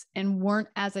strings and weren't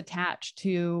as attached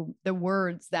to the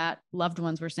words that loved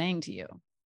ones were saying to you?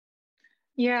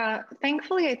 Yeah,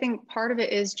 thankfully, I think part of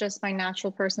it is just my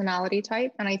natural personality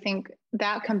type. And I think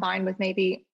that combined with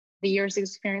maybe the years of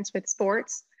experience with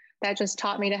sports, that just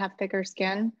taught me to have thicker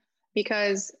skin.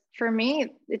 Because for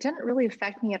me, it didn't really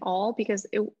affect me at all because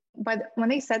when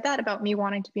they said that about me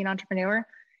wanting to be an entrepreneur,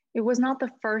 it was not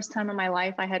the first time in my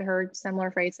life I had heard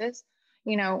similar phrases.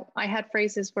 I had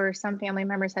phrases where some family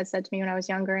members had said to me when I was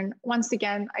younger. And once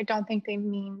again, I don't think they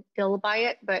mean ill by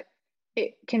it, but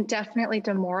it can definitely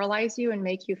demoralize you and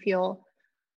make you feel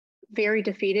very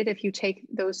defeated if you take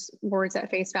those words at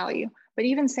face value. But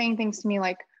even saying things to me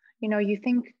like, you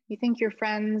think your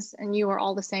friends and you are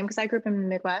all the same, because I grew up in the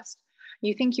Midwest.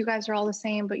 You think you guys are all the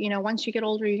same, but once you get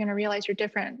older, you're going to realize you're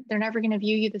different. They're never going to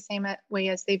view you the same way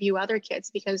as they view other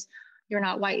kids because you're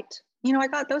not white. I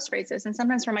got those phrases, and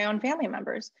sometimes from my own family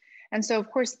members. And so of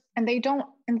course, and the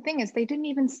thing is, they didn't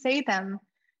even say them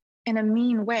in a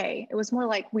mean way. It was more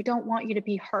like, we don't want you to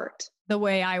be hurt. The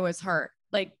way I was hurt.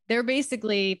 Like, they're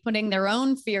basically putting their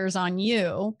own fears on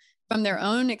you from their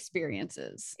own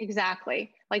experiences.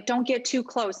 Exactly. Like, don't get too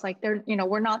close. Like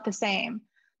we're not the same,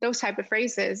 those type of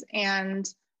phrases. And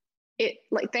it,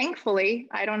 like, thankfully,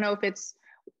 I don't know if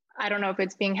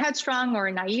it's being headstrong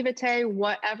or naivete,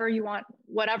 whatever you want,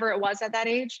 whatever it was at that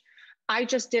age. I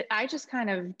just kind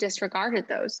of disregarded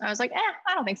those. I was like,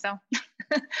 I don't think so.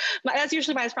 But that's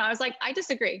usually my response. I was like, I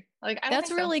disagree. Like, I don't That's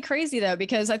think really crazy though,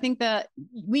 because I think that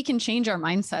we can change our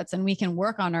mindsets and we can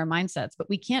work on our mindsets, but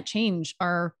we can't change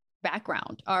our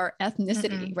background, our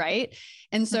ethnicity, right?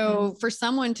 And so for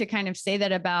someone to kind of say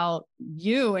that about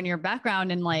you and your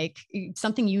background and like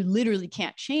something you literally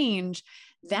can't change,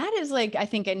 that is like, I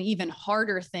think, an even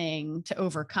harder thing to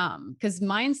overcome, because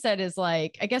mindset is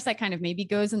like, I guess that kind of maybe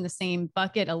goes in the same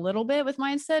bucket a little bit with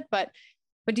mindset, but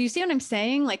do you see what I'm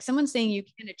saying? Like, someone saying you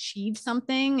can achieve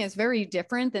something is very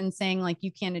different than saying like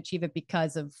you can't achieve it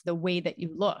because of the way that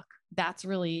you look. That's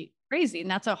really crazy.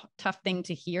 And that's a tough thing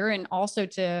to hear and also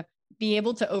to be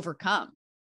able to overcome.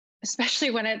 Especially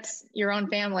when it's your own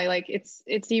family. Like, it's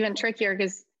even trickier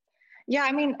because, yeah,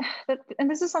 I mean, and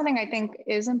this is something I think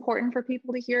is important for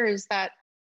people to hear, is that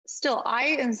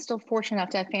I am still fortunate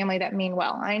enough to have family that mean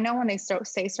well. I know when they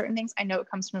say certain things, I know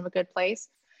it comes from a good place.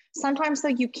 Sometimes though,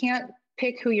 you can't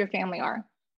pick who your family are.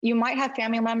 You might have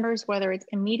family members, whether it's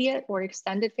immediate or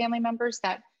extended family members,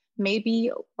 that may be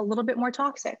a little bit more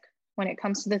toxic when it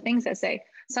comes to the things they say.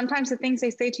 Sometimes the things they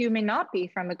say to you may not be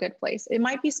from a good place. It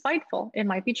might be spiteful. It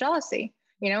might be jealousy.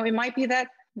 It might be that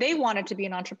they wanted to be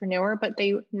an entrepreneur, but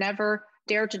they never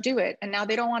dared to do it. And now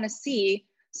they don't want to see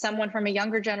someone from a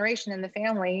younger generation in the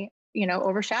family,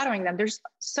 overshadowing them. There's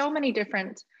so many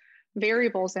different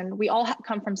variables, and we all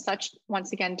come from such,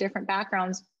 once again, different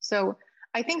backgrounds. So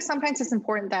I think sometimes it's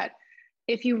important that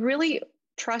if you really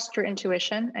trust your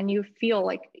intuition and you feel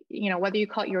like, whether you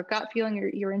call it your gut feeling or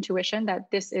your intuition,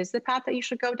 that this is the path that you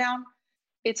should go down,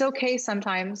 it's okay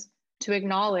sometimes to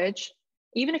acknowledge,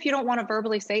 even if you don't want to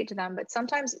verbally say it to them, but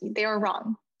sometimes they are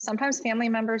wrong. Sometimes family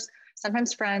members,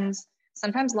 sometimes friends,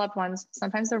 sometimes loved ones,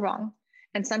 sometimes they're wrong.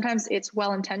 And sometimes it's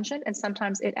well-intentioned and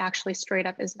sometimes it actually straight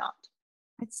up is not.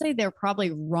 I'd say they're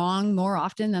probably wrong more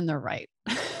often than they're right.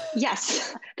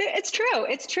 Yes, it's true.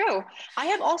 It's true. I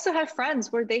have also had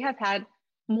friends where they have had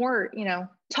more,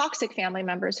 toxic family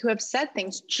members who have said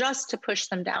things just to push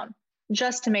them down,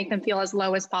 just to make them feel as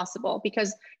low as possible,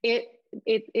 because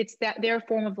it's that their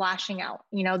form of lashing out.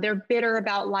 They're bitter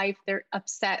about life. They're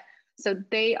upset. So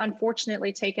they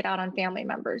unfortunately take it out on family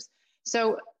members.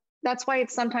 So that's why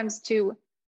it's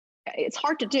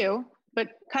hard to do, but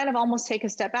kind of almost take a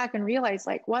step back and realize,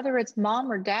 like, whether it's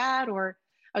mom or dad or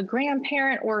a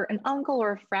grandparent or an uncle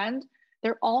or a friend,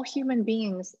 they're all human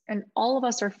beings and all of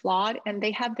us are flawed and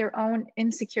they have their own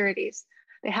insecurities.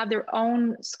 They have their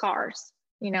own scars.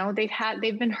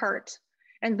 They've been hurt.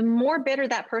 And the more bitter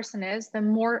that person is, the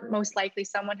more most likely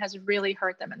someone has really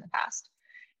hurt them in the past.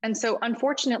 And so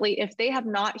unfortunately, if they have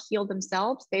not healed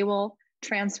themselves, they will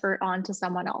transfer it on to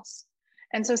someone else.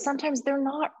 And so sometimes they're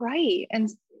not right. And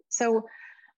so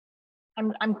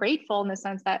I'm grateful in the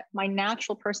sense that my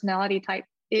natural personality type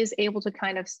is able to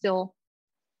kind of still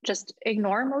just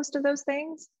ignore most of those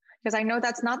things, because I know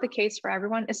that's not the case for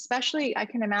everyone. Especially, I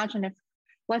can imagine if,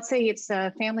 let's say it's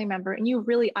a family member and you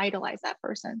really idolize that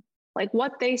person, like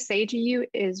what they say to you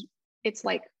it's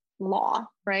like law,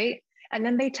 right? And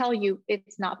then they tell you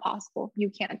it's not possible, you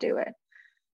can't do it.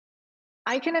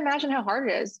 I can imagine how hard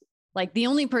it is. Like, the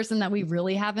only person that we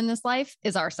really have in this life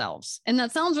is ourselves. And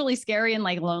that sounds really scary and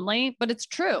like lonely, but it's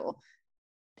true.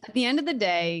 At the end of the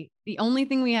day, the only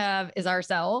thing we have is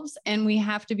ourselves, and we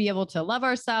have to be able to love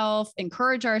ourselves,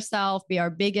 encourage ourselves, be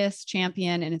our biggest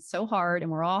champion. And it's so hard.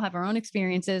 And we're all have our own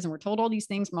experiences and we're told all these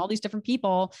things from all these different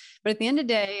people. But at the end of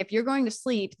the day, if you're going to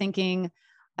sleep thinking,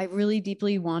 I really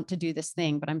deeply want to do this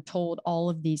thing, but I'm told all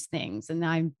of these things and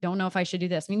I don't know if I should do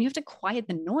this. I mean, you have to quiet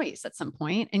the noise at some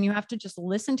point and you have to just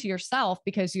listen to yourself,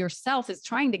 because yourself is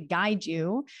trying to guide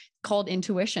you, called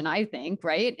intuition, I think,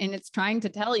 right? And it's trying to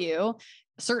tell you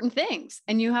certain things,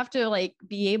 and you have to like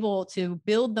be able to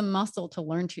build the muscle to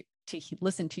learn to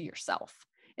listen to yourself,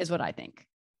 is what I think.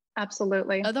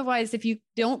 Absolutely. Otherwise, if you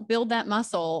don't build that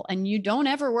muscle and you don't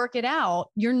ever work it out,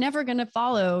 you're never going to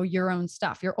follow your own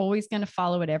stuff. You're always going to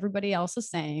follow what everybody else is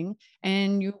saying.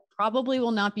 And you probably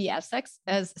will not be as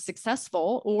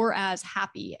successful or as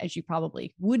happy as you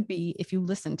probably would be if you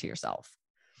listen to yourself.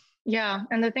 Yeah.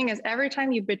 And the thing is, every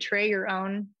time you betray your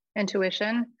own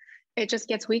intuition, it just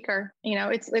gets weaker.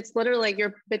 It's literally like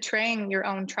you're betraying your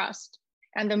own trust.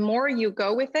 And the more you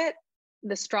go with it,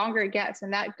 the stronger it gets.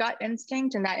 And that gut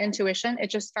instinct and that intuition,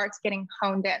 it just starts getting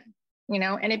honed in,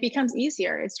 and it becomes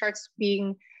easier. It starts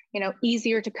being,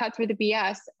 easier to cut through the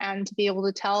BS and to be able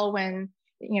to tell when,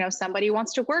 somebody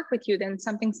wants to work with you, then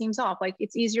something seems off. Like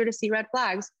it's easier to see red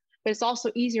flags, but it's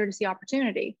also easier to see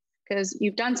opportunity because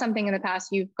you've done something in the past,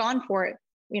 you've gone for it,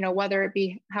 whether it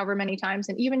be however many times,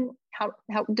 and even how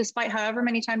despite however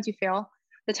many times you fail,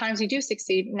 the times you do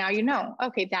succeed, now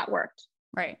okay, that worked.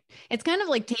 Right. It's kind of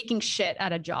like taking shit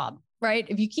at a job, right?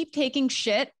 If you keep taking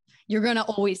shit, you're going to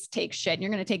always take shit. You're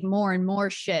going to take more and more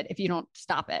shit if you don't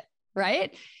stop it.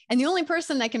 Right. And the only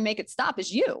person that can make it stop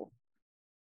is you.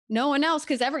 No one else,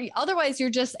 because otherwise you're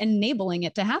just enabling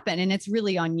it to happen. And it's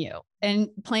really on you and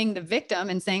playing the victim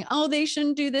and saying, oh, they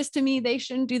shouldn't do this to me. They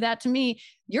shouldn't do that to me.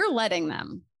 You're letting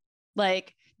them.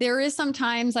 Like there is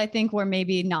sometimes I think where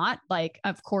maybe not, like,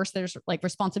 of course, there's like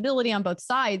responsibility on both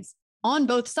sides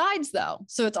though.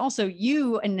 So it's also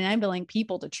you enabling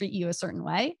people to treat you a certain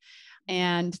way.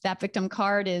 And that victim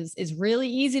card is really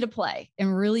easy to play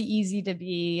and really easy to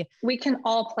be. We can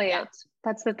all play it.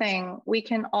 That's the thing. We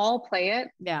can all play it.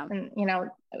 Yeah. And,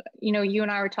 you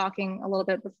and I were talking a little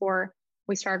bit before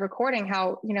we started recording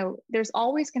how, there's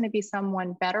always going to be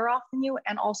someone better off than you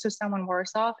and also someone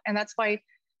worse off. And that's why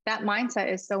that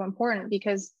mindset is so important,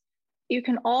 because you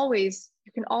can always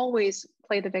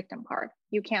play the victim card.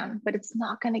 You can, but it's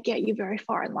not going to get you very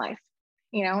far in life.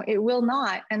 It will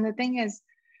not. And the thing is,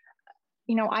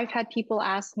 I've had people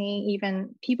ask me,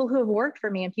 even people who have worked for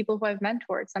me and people who I've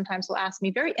mentored sometimes will ask me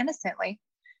very innocently.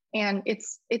 And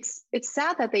it's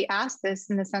sad that they ask this,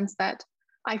 in the sense that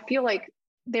I feel like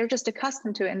they're just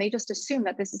accustomed to it and they just assume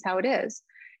that this is how it is.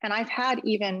 And I've had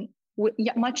even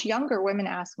much younger women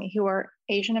ask me who are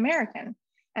Asian American,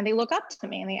 and they look up to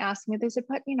me and they ask me, they said,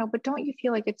 but don't you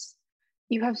feel like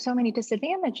you have so many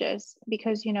disadvantages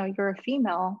because, you're a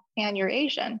female and you're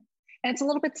Asian? And it's a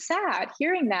little bit sad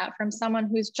hearing that from someone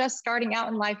who's just starting out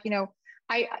in life.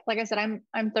 Like I said,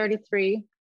 I'm 33,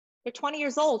 you're 20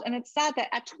 years old. And it's sad that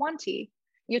at 20,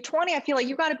 you're 20, I feel like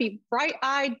you got to be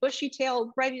bright-eyed,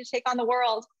 bushy-tailed, ready to take on the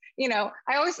world. I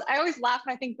always laugh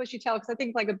when I think bushy-tailed, because I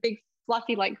think like a big,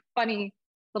 fluffy, like funny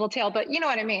little tail, but you know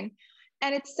what I mean?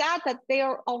 And it's sad that they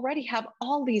already have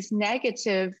all these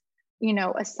negative,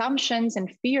 assumptions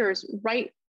and fears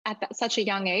right at such a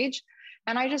young age.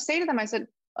 And I just say to them, I said,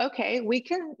 okay, we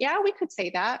could say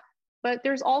that, but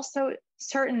there's also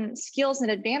certain skills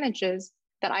and advantages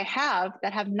that I have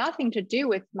that have nothing to do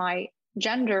with my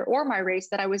gender or my race,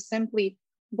 that I was simply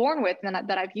born with and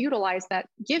that I've utilized, that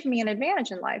give me an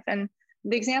advantage in life. And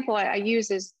the example I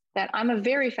use is that I'm a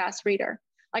very fast reader.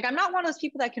 Like I'm not one of those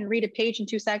people that can read a page in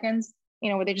 2 seconds,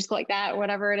 where they just go like that or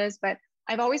whatever it is, but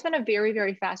I've always been a very,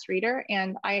 very fast reader,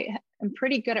 and I am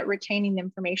pretty good at retaining the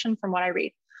information from what I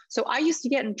read. So I used to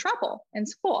get in trouble in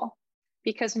school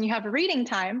because when you have a reading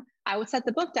time, I would set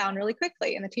the book down really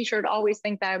quickly, and the teacher would always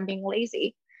think that I'm being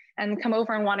lazy and come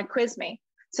over and want to quiz me.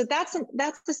 So that's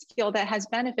the skill that has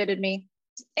benefited me.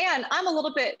 And I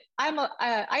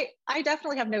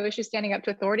definitely have no issue standing up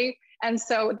to authority. And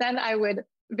so then I would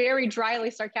very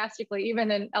dryly, sarcastically, even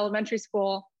in elementary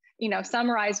school,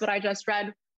 summarize what I just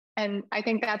read. And I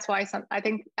think that's why I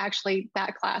think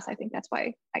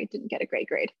why I didn't get a great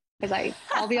grade. Because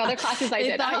all the other classes I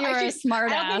did. Thought you were a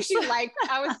smart ass.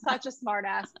 I was such a smart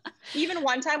ass. Even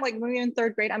one time, like when we were in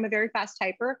 3rd grade, I'm a very fast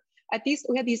typer.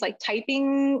 We had these like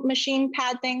typing machine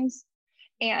pad things.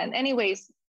 And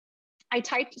anyways, I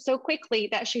typed so quickly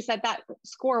that she said that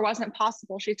score wasn't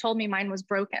possible. She told me mine was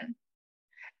broken.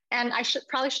 And I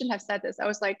probably shouldn't have said this. I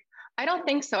was like, I don't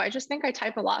think so. I just think I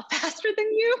type a lot faster than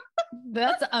you.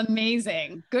 That's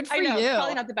amazing. Good for you. It's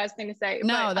probably not the best thing to say.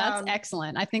 No, that's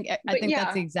excellent. I think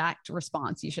that's the exact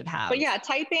response you should have. But yeah,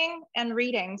 typing and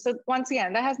reading. So once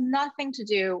again, that has nothing to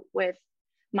do with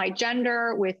my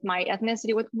gender, with my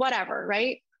ethnicity, with whatever,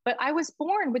 right? But I was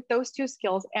born with those 2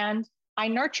 skills and I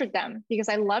nurtured them because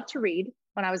I loved to read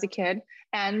when I was a kid.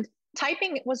 And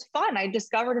typing was fun. I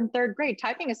discovered in 3rd grade,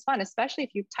 typing is fun, especially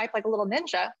if you type like a little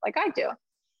ninja, like I do.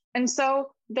 And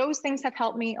so those things have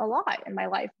helped me a lot in my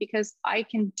life because I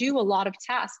can do a lot of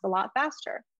tasks a lot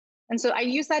faster. And so I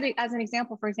use that as an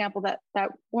example. For example,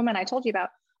 that woman I told you about,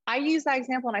 I use that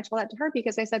example and I told that to her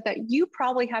because I said that you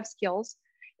probably have skills,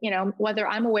 whether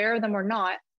I'm aware of them or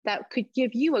not, that could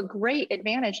give you a great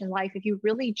advantage in life if you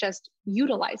really just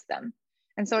utilize them.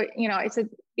 And so,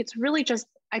 it's really just,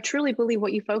 I truly believe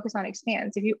what you focus on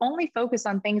expands. If you only focus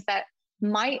on things that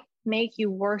might make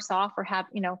you worse off or have,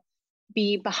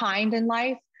 be behind in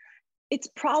life,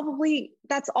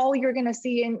 that's all you're going to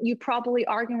see. And you probably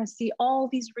are going to see all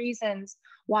these reasons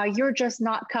why you're just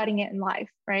not cutting it in life,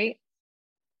 right?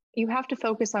 You have to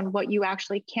focus on what you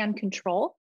actually can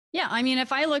control Yeah. I mean,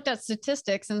 if I looked at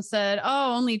statistics and said,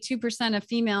 oh, only 2% of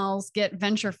females get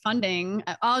venture funding,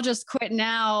 I'll just quit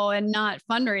now and not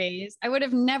fundraise, I would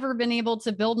have never been able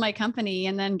to build my company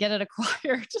and then get it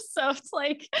acquired. So it's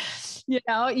like,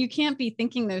 you can't be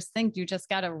thinking those things. You just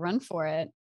got to run for it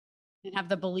and have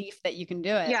the belief that you can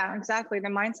do it. Yeah, exactly. The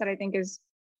mindset, I think, is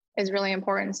really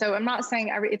important. So I'm not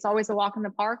saying it's always a walk in the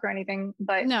park or anything,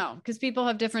 but no, because people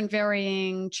have different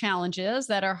varying challenges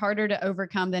that are harder to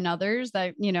overcome than others.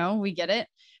 That, we get it,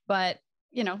 but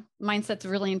mindset's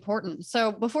really important.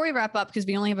 So before we wrap up, because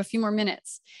we only have a few more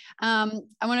minutes, I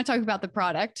want to talk about the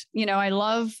product.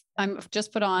 I'm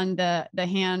just put on the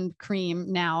hand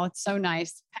cream now. It's so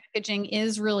nice. Packaging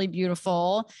is really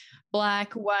beautiful.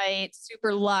 Black, white,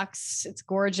 super luxe. It's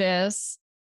gorgeous.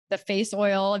 The face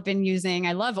oil I've been using,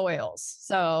 I love oils.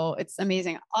 So it's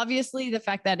amazing. Obviously, the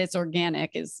fact that it's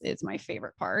organic is my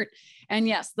favorite part. And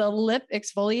yes, the lip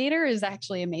exfoliator is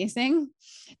actually amazing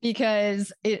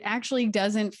because it actually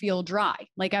doesn't feel dry.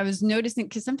 Like I was noticing,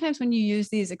 because sometimes when you use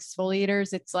these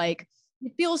exfoliators, it's like,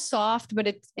 it feels soft, but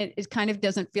it kind of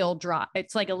doesn't feel dry.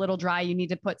 It's like a little dry. You need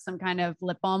to put some kind of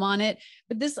lip balm on it.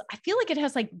 But this, I feel like it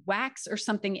has like wax or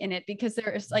something in it because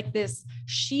there is like this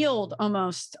shield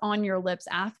almost on your lips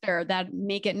after that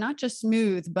make it not just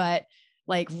smooth, but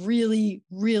like really,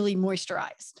 really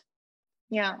moisturized.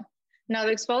 Yeah. No,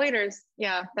 the exfoliators,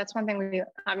 yeah, that's one thing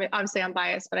I mean, obviously I'm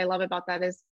biased, but I love about that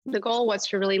is the goal was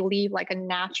to really leave like a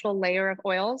natural layer of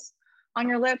oils on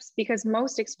your lips because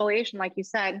most exfoliation, like you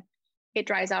said, it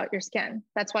dries out your skin.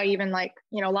 That's why even like,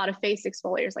 a lot of face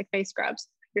exfoliators, like face scrubs,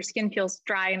 your skin feels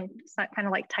dry and it's not kind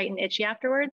of like tight and itchy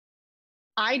afterwards.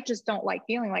 I just don't like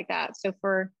feeling like that. So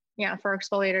for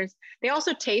exfoliators, they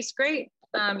also taste great.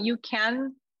 They're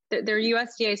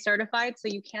USDA certified, so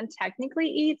you can technically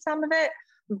eat some of it,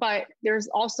 but there's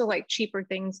also like cheaper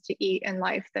things to eat in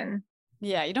life than.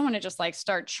 Yeah, you don't want to just like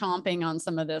start chomping on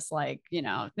some of this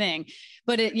thing.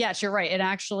 But yes, you're right. It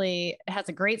actually has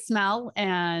a great smell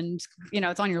and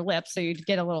it's on your lips. So you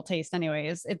get a little taste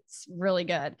anyways. It's really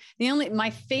good. My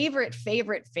favorite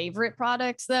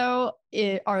products though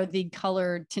are the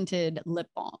colored tinted lip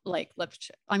balm, like lip.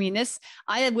 I mean,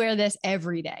 I wear this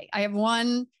every day. I have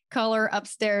one color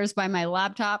upstairs by my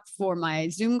laptop for my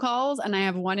Zoom calls and I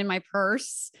have one in my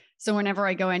purse. So whenever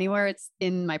I go anywhere, it's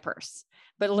in my purse.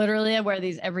 But literally I wear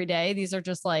these every day. These are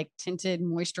just like tinted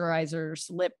moisturizers,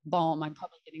 lip balm. I'm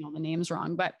probably getting all the names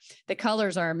wrong, but the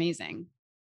colors are amazing.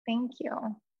 Thank you.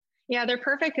 Yeah, they're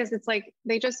perfect because it's like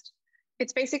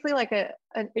it's basically like it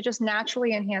just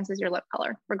naturally enhances your lip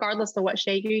color, regardless of what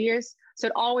shade you use. So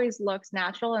it always looks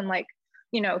natural. And like,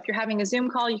 if you're having a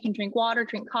Zoom call, you can drink water,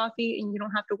 drink coffee, and you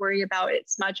don't have to worry about it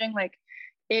smudging. Like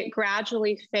it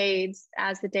gradually fades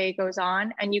as the day goes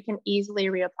on and you can easily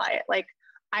reapply it. Like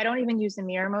I don't even use the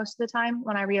mirror most of the time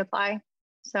when I reapply.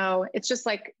 So it's just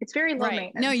like, it's very low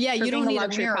maintenance. No, yeah, you don't need a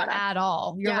mirror at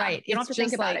all. You're right. You don't have to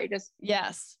think about it.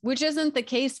 Yes, which isn't the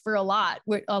case for a lot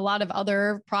of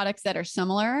other products that are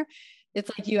similar. It's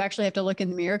like you actually have to look in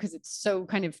the mirror because it's so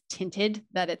kind of tinted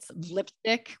that it's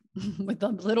lipstick with a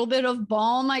little bit of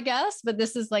balm, I guess. But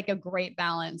this is like a great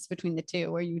balance between the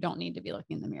two where you don't need to be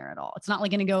looking in the mirror at all. It's not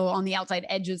like going to go on the outside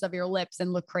edges of your lips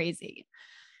and look crazy.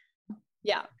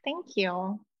 Yeah. Thank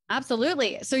you.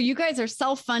 Absolutely. So you guys are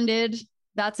self-funded.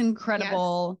 That's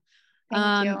incredible. Yes.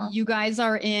 Thank you. You guys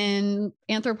are in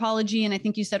Anthropologie and I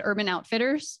think you said Urban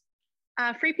Outfitters.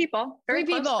 Free People. Very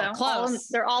Free People. Close.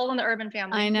 They're all in the Urban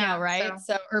family. I know, right?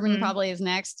 So Urban probably is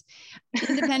next.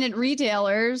 Independent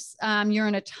retailers. You're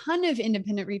in a ton of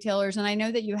independent retailers. And I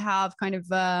know that you have kind of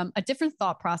a different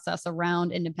thought process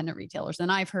around independent retailers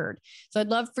than I've heard. So I'd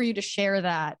love for you to share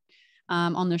that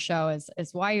on the show as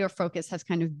why your focus has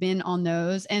kind of been on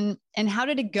those and how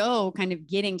did it go kind of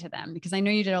getting to them? Because I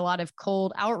know you did a lot of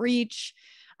cold outreach.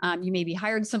 You maybe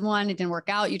hired someone, it didn't work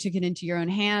out. You took it into your own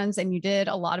hands and you did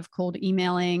a lot of cold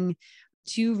emailing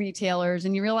to retailers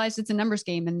and you realized it's a numbers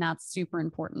game. And that's super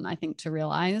important, I think, to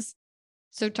realize.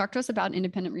 So talk to us about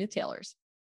independent retailers.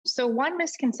 So one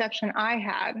misconception I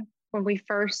had when we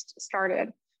first started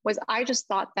was I just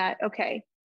thought that, okay,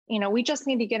 we just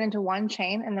need to get into one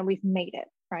chain and then we've made it,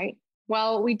 right?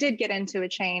 Well, we did get into a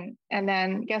chain and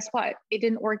then guess what? It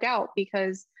didn't work out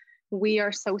because we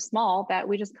are so small that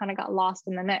we just kind of got lost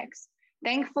in the mix.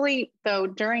 Thankfully, though,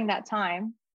 during that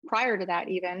time, prior to that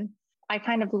even, I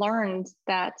kind of learned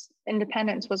that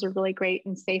independence was a really great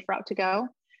and safe route to go.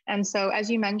 And so, as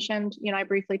you mentioned, I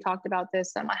briefly talked about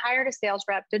this. I hired a sales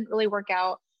rep, didn't really work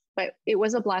out, but it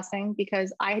was a blessing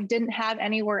because I didn't have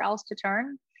anywhere else to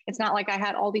turn. It's not like I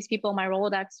had all these people in my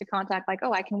Rolodex to contact, like,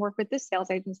 oh, I can work with this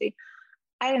sales agency.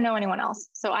 I didn't know anyone else.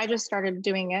 So I just started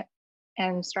doing it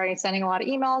and started sending a lot of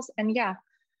emails. And yeah,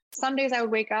 Some days I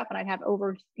would wake up and I'd have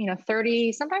over,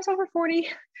 30, sometimes over 40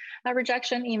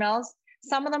 rejection emails.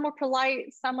 Some of them were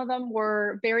polite. Some of them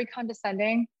were very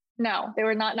condescending. No, they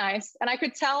were not nice. And I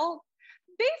could tell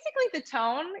basically the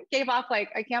tone gave off like,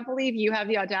 I can't believe you have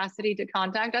the audacity to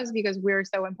contact us because we're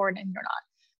so important and you're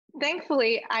not.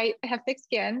 Thankfully, I have thick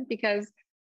skin because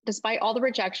despite all the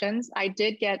rejections, I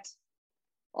did get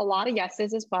a lot of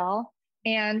yeses as well.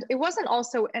 And it wasn't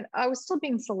also, and I was still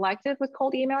being selective with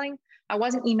cold emailing. I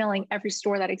wasn't emailing every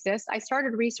store that exists. I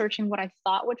started researching what I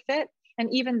thought would fit. And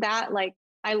even that, like,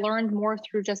 I learned more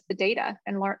through just the data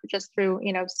and just through,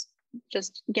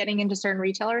 just getting into certain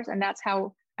retailers. And that's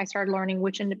how I started learning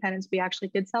which independents we actually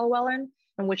did sell well in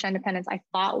and which independents I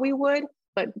thought we would,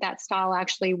 but that style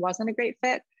actually wasn't a great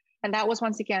fit. And that was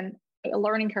once again a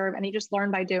learning curve, and you just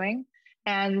learn by doing.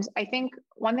 And I think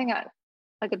one thing that,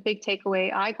 like, a big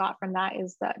takeaway I got from that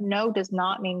is that no does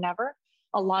not mean never.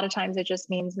 A lot of times it just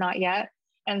means not yet.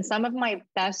 And some of my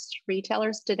best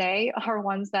retailers today are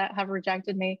ones that have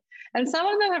rejected me. And some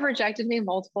of them have rejected me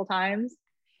multiple times.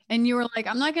 And you were like,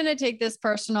 I'm not going to take this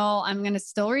personal. I'm going to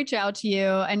still reach out to you.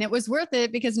 And it was worth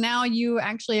it because now you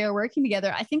actually are working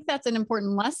together. I think that's an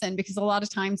important lesson, because a lot of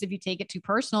times if you take it too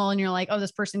personal and you're like, oh,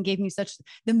 this person gave me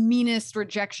the meanest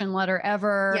rejection letter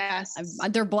ever. Yes.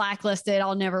 They're blacklisted.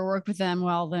 I'll never work with them.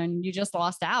 Well, then you just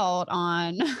lost out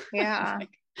on. Yeah.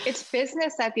 It's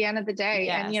business at the end of the day.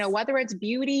 Yes. And, whether it's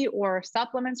beauty or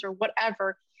supplements or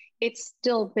whatever, it's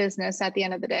still business at the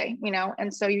end of the day,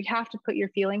 and so you have to put your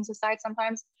feelings aside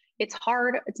sometimes. It's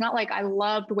hard. It's not like I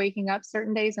loved waking up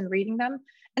certain days and reading them.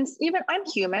 And even I'm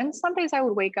human. Some days I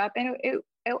would wake up and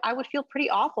I would feel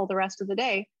pretty awful the rest of the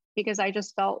day because I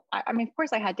just felt, I mean, of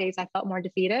course I had days I felt more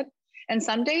defeated. And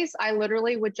some days I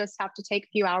literally would just have to take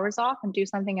a few hours off and do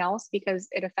something else because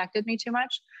it affected me too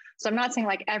much. So I'm not saying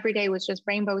like every day was just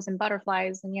rainbows and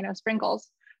butterflies and, sprinkles,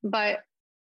 but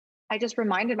I just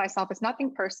reminded myself it's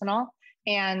nothing personal.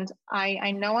 And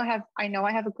I know I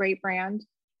have a great brand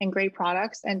and great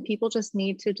products, and people just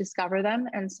need to discover them.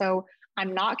 And so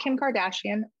I'm not Kim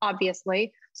Kardashian,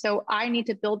 obviously. So I need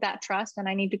to build that trust and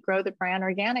I need to grow the brand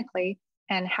organically.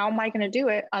 And how am I going to do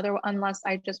it unless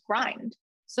I just grind?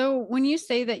 So when you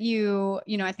say that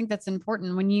I think that's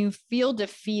important. When you feel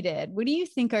defeated, what do you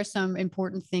think are some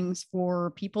important things for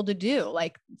people to do?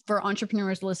 Like for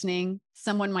entrepreneurs listening,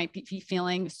 someone might be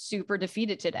feeling super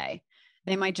defeated today.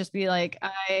 They might just be like,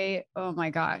 oh my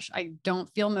gosh, I don't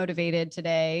feel motivated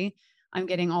today. I'm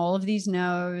getting all of these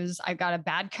no's. I've got a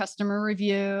bad customer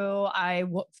review.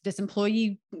 This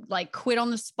employee like quit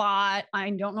on the spot. I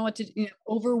don't know what to do,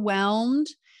 overwhelmed.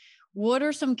 What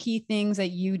are some key things that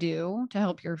you do to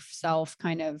help yourself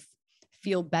kind of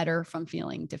feel better from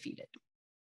feeling defeated?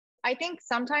 I think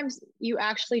sometimes you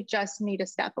actually just need to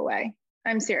step away.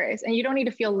 I'm serious. And you don't need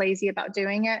to feel lazy about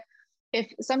doing it. If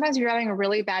sometimes you're having a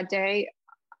really bad day,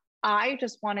 I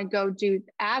just want to go do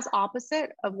as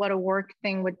opposite of what a work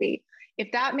thing would be.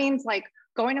 If that means like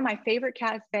going to my favorite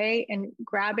cafe and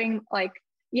grabbing like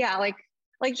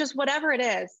just whatever it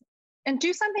is, and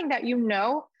do something that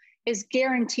is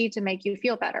guaranteed to make you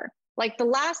feel better. Like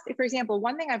for example,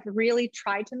 one thing I've really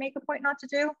tried to make a point not to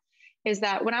do is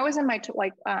that when I was in my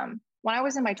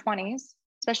 20s,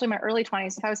 especially my early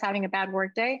 20s, if I was having a bad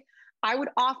work day, I would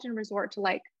often resort to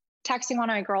like texting one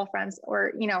of my girlfriends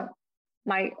or,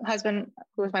 my husband,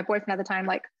 who was my boyfriend at the time,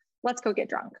 like, let's go get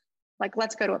drunk. Like,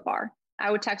 let's go to a bar.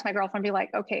 I would text my girlfriend, be like,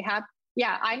 okay,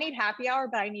 I need happy hour,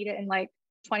 but I need it in like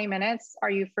 20 minutes. Are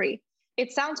you free?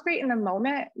 It sounds great in the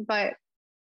moment, but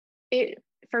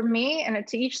for me, and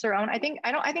to each their own, I think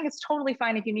it's totally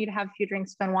fine if you need to have a few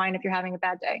drinks and wine if you're having a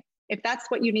bad day, if that's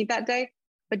what you need that day,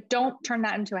 but don't turn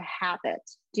that into a habit.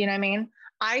 Do you know what I mean?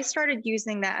 I started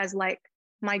using that as like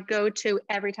my go-to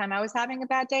every time I was having a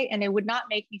bad day, and it would not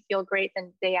make me feel great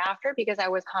the day after because I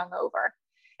was hungover.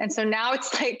 And so now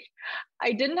it's like,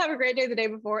 I didn't have a great day the day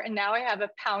before, and now I have a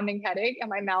pounding headache and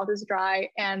my mouth is dry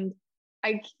and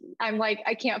I'm like,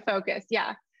 I can't focus.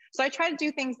 Yeah. So I try to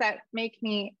do things that make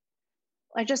me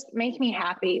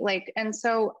happy. Like, and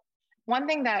so one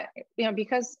thing that,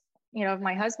 because, of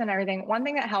my husband and everything, one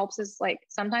thing that helps is like,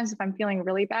 sometimes if I'm feeling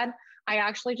really bad, I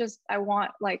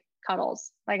want like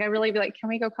cuddles. Like I really be like, can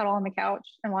we go cuddle on the couch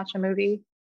and watch a movie?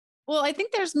 Well, I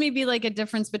think there's maybe like a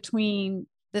difference between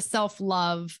the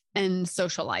self-love and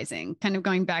socializing, kind of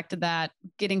going back to that,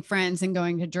 getting friends and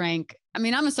going to drink. I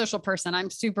mean, I'm a social person. I'm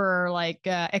super like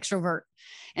extrovert.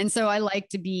 And so I like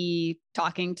to be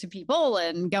talking to people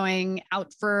and going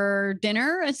out for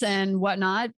dinners and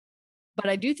whatnot. But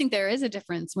I do think there is a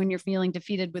difference when you're feeling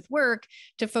defeated with work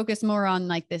to focus more on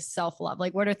like this self-love.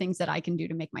 Like, what are things that I can do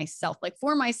to make myself, like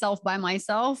for myself, by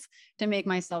myself, to make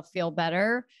myself feel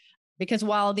better? Because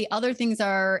while the other things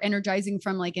are energizing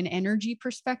from like an energy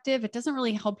perspective, it doesn't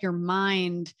really help your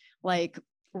mind like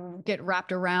get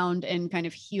wrapped around and kind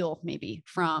of heal maybe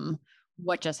from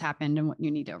what just happened and what you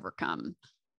need to overcome.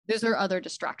 Those are other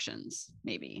distractions,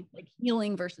 maybe like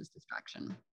healing versus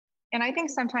distraction. And I think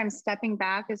sometimes stepping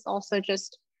back is also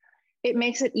just, it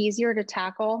makes it easier to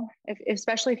tackle,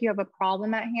 especially if you have a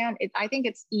problem at hand. I think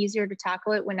it's easier to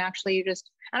tackle it when actually you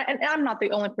just, and I'm not the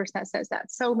only person that says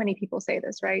that. So many people say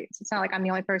this, right? So it's not like I'm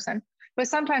the only person, but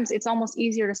sometimes it's almost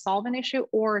easier to solve an issue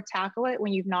or tackle it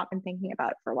when you've not been thinking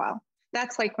about it for a while.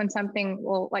 That's like when something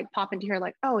will like pop into here,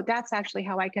 like, oh, that's actually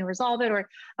how I can resolve it. Or,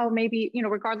 oh, maybe,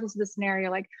 regardless of the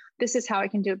scenario, like this is how I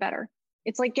can do it better.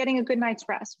 It's like getting a good night's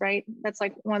rest, right? That's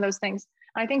like one of those things.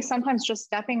 I think sometimes just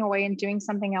stepping away and doing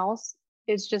something else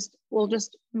will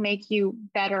just make you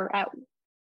better at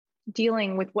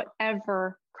dealing with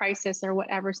whatever crisis or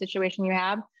whatever situation you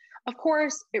have. Of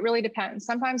course, it really depends.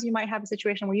 Sometimes you might have a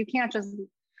situation where you can't just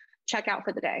check out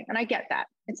for the day. And I get that.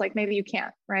 It's like, maybe you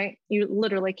can't, right? You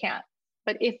literally can't.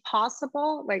 But if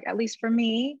possible, like at least for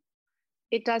me,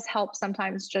 it does help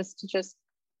sometimes just to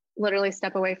literally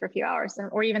step away for a few hours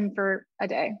or even for a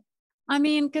day. I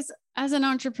mean, because as an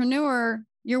entrepreneur,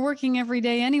 you're working every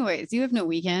day anyways. You have no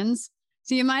weekends.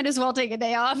 So you might as well take a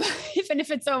day off, even if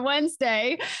it's a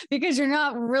Wednesday, because you're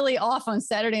not really off on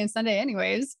Saturday and Sunday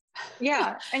anyways.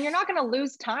 Yeah. And you're not going to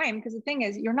lose time, because the thing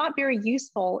is, you're not very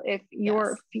useful if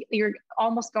you're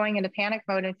almost going into panic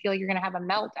mode and feel you're going to have a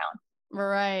meltdown.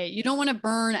 Right. You don't want to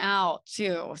burn out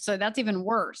too. So that's even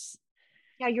worse.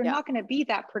 Yeah. You're not going to be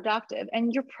that productive,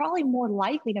 and you're probably more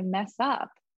likely to mess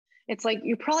up. It's like,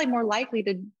 you're probably more likely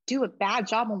to do a bad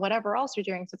job on whatever else you're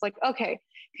doing. So it's like, okay,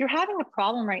 if you're having a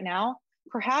problem right now,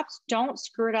 perhaps don't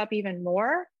screw it up even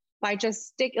more by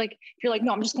just if you're like,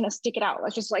 no, I'm just going to stick it out.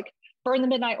 Let's just like burn the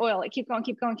midnight oil, like keep going,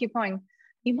 keep going, keep going.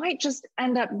 You might just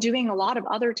end up doing a lot of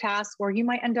other tasks, or you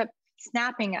might end up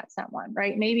snapping at someone,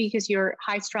 right? Maybe because you're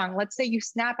high strung. Let's say you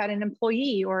snap at an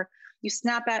employee, or you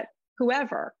snap at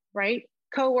whoever, right?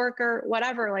 Coworker,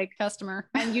 whatever, like customer.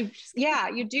 And you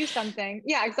do something.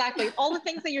 Yeah, exactly. All the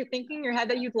things that you're thinking in your head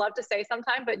that you'd love to say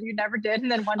sometime, but you never did.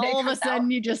 And then one day all of a sudden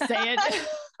you just say it.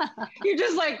 You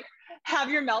just like have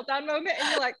your meltdown moment, and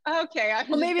you're like, okay,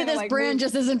 well, maybe this brand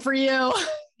just isn't for you.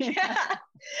 Yeah.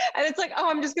 And it's like, oh,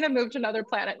 I'm just going to move to another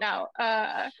planet now.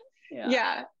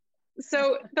 Yeah.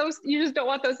 So you just don't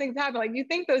want those things to happen. Like, you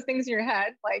think those things in your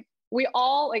head, like we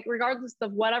all, like, regardless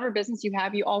of whatever business you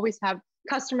have, you always have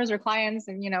customers or clients,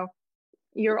 and,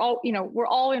 we're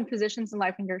all in positions in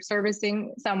life when you're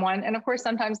servicing someone. And of course,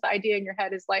 sometimes the idea in your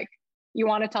head is like, you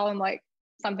want to tell them like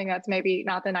something that's maybe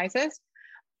not the nicest,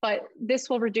 but this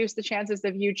will reduce the chances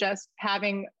of you just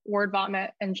having word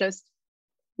vomit and just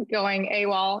going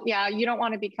AWOL. Yeah. You don't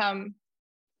want to become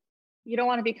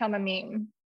a meme.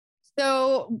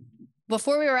 So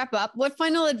before we wrap up, what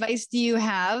final advice do you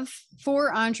have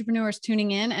for entrepreneurs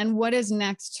tuning in, and what is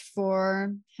next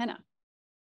for Henna?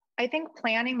 I think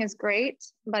planning is great,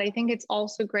 but I think it's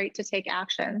also great to take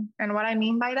action. And what I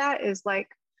mean by that is like,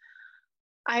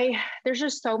 there's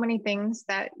just so many things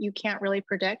that you can't really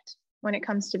predict when it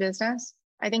comes to business.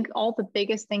 I think all the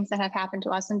biggest things that have happened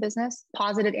to us in business,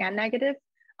 positive and negative,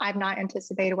 I've not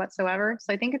anticipated whatsoever.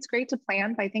 So I think it's great to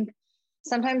plan, but I think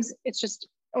sometimes it's just,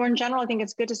 or in general, I think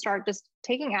it's good to start just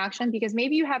taking action, because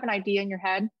maybe you have an idea in your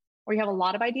head, or you have a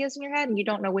lot of ideas in your head and you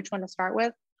don't know which one to start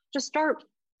with. Just start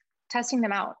testing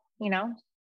them out,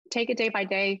 take it day by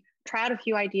day, try out a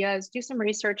few ideas, do some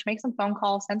research, make some phone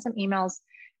calls, send some emails,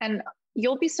 and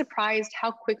you'll be surprised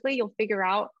how quickly you'll figure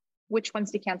out which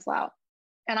ones to cancel out.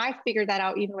 And I figured that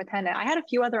out even with Henna. I had a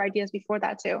few other ideas before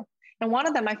that too. And one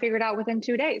of them I figured out within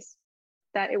 2 days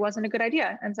that it wasn't a good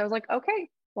idea. And so I was like, okay,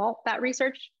 well, that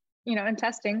research, and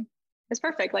testing is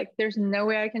perfect. Like, there's no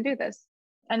way I can do this.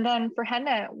 And then for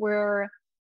Henna,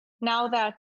 now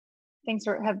that things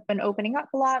have been opening up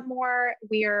a lot more,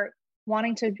 we're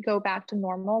wanting to go back to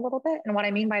normal a little bit. And what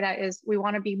I mean by that is we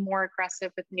want to be more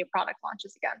aggressive with new product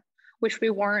launches again, which we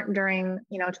weren't during,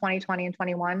 2020 and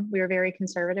 21. We were very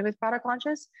conservative with product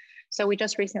launches. So we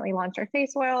just recently launched our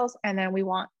face oils, and then we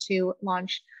want to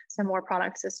launch some more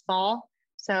products this fall.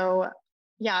 So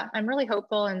yeah, I'm really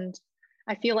hopeful, and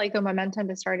I feel like the momentum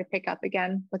is starting to pick up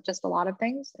again with just a lot of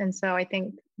things. And so I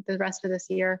think the rest of this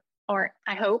year, or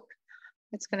I hope,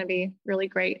 it's going to be really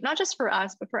great, not just for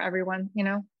us, but for everyone.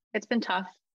 It's been tough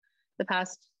the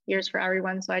past years for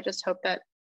everyone. So I just hope that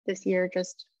this year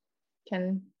just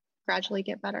can gradually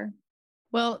get better.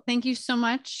 Well, thank you so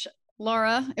much,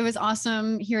 Laura. It was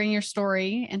awesome hearing your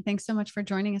story. And thanks so much for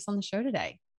joining us on the show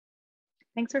today.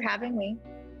 Thanks for having me.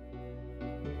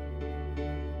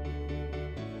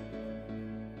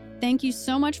 Thank you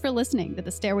so much for listening to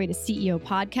the Stairway to CEO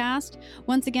podcast.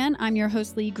 Once again, I'm your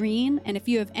host, Lee Green. And if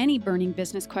you have any burning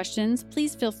business questions,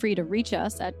 please feel free to reach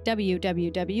us at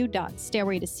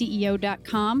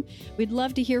www.stairwaytoceo.com. We'd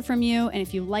love to hear from you. And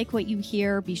if you like what you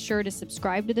hear, be sure to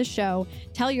subscribe to the show,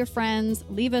 tell your friends,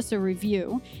 leave us a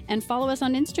review, and follow us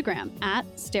on Instagram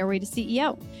at Stairway to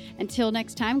CEO. Until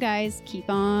next time, guys, keep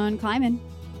on climbing.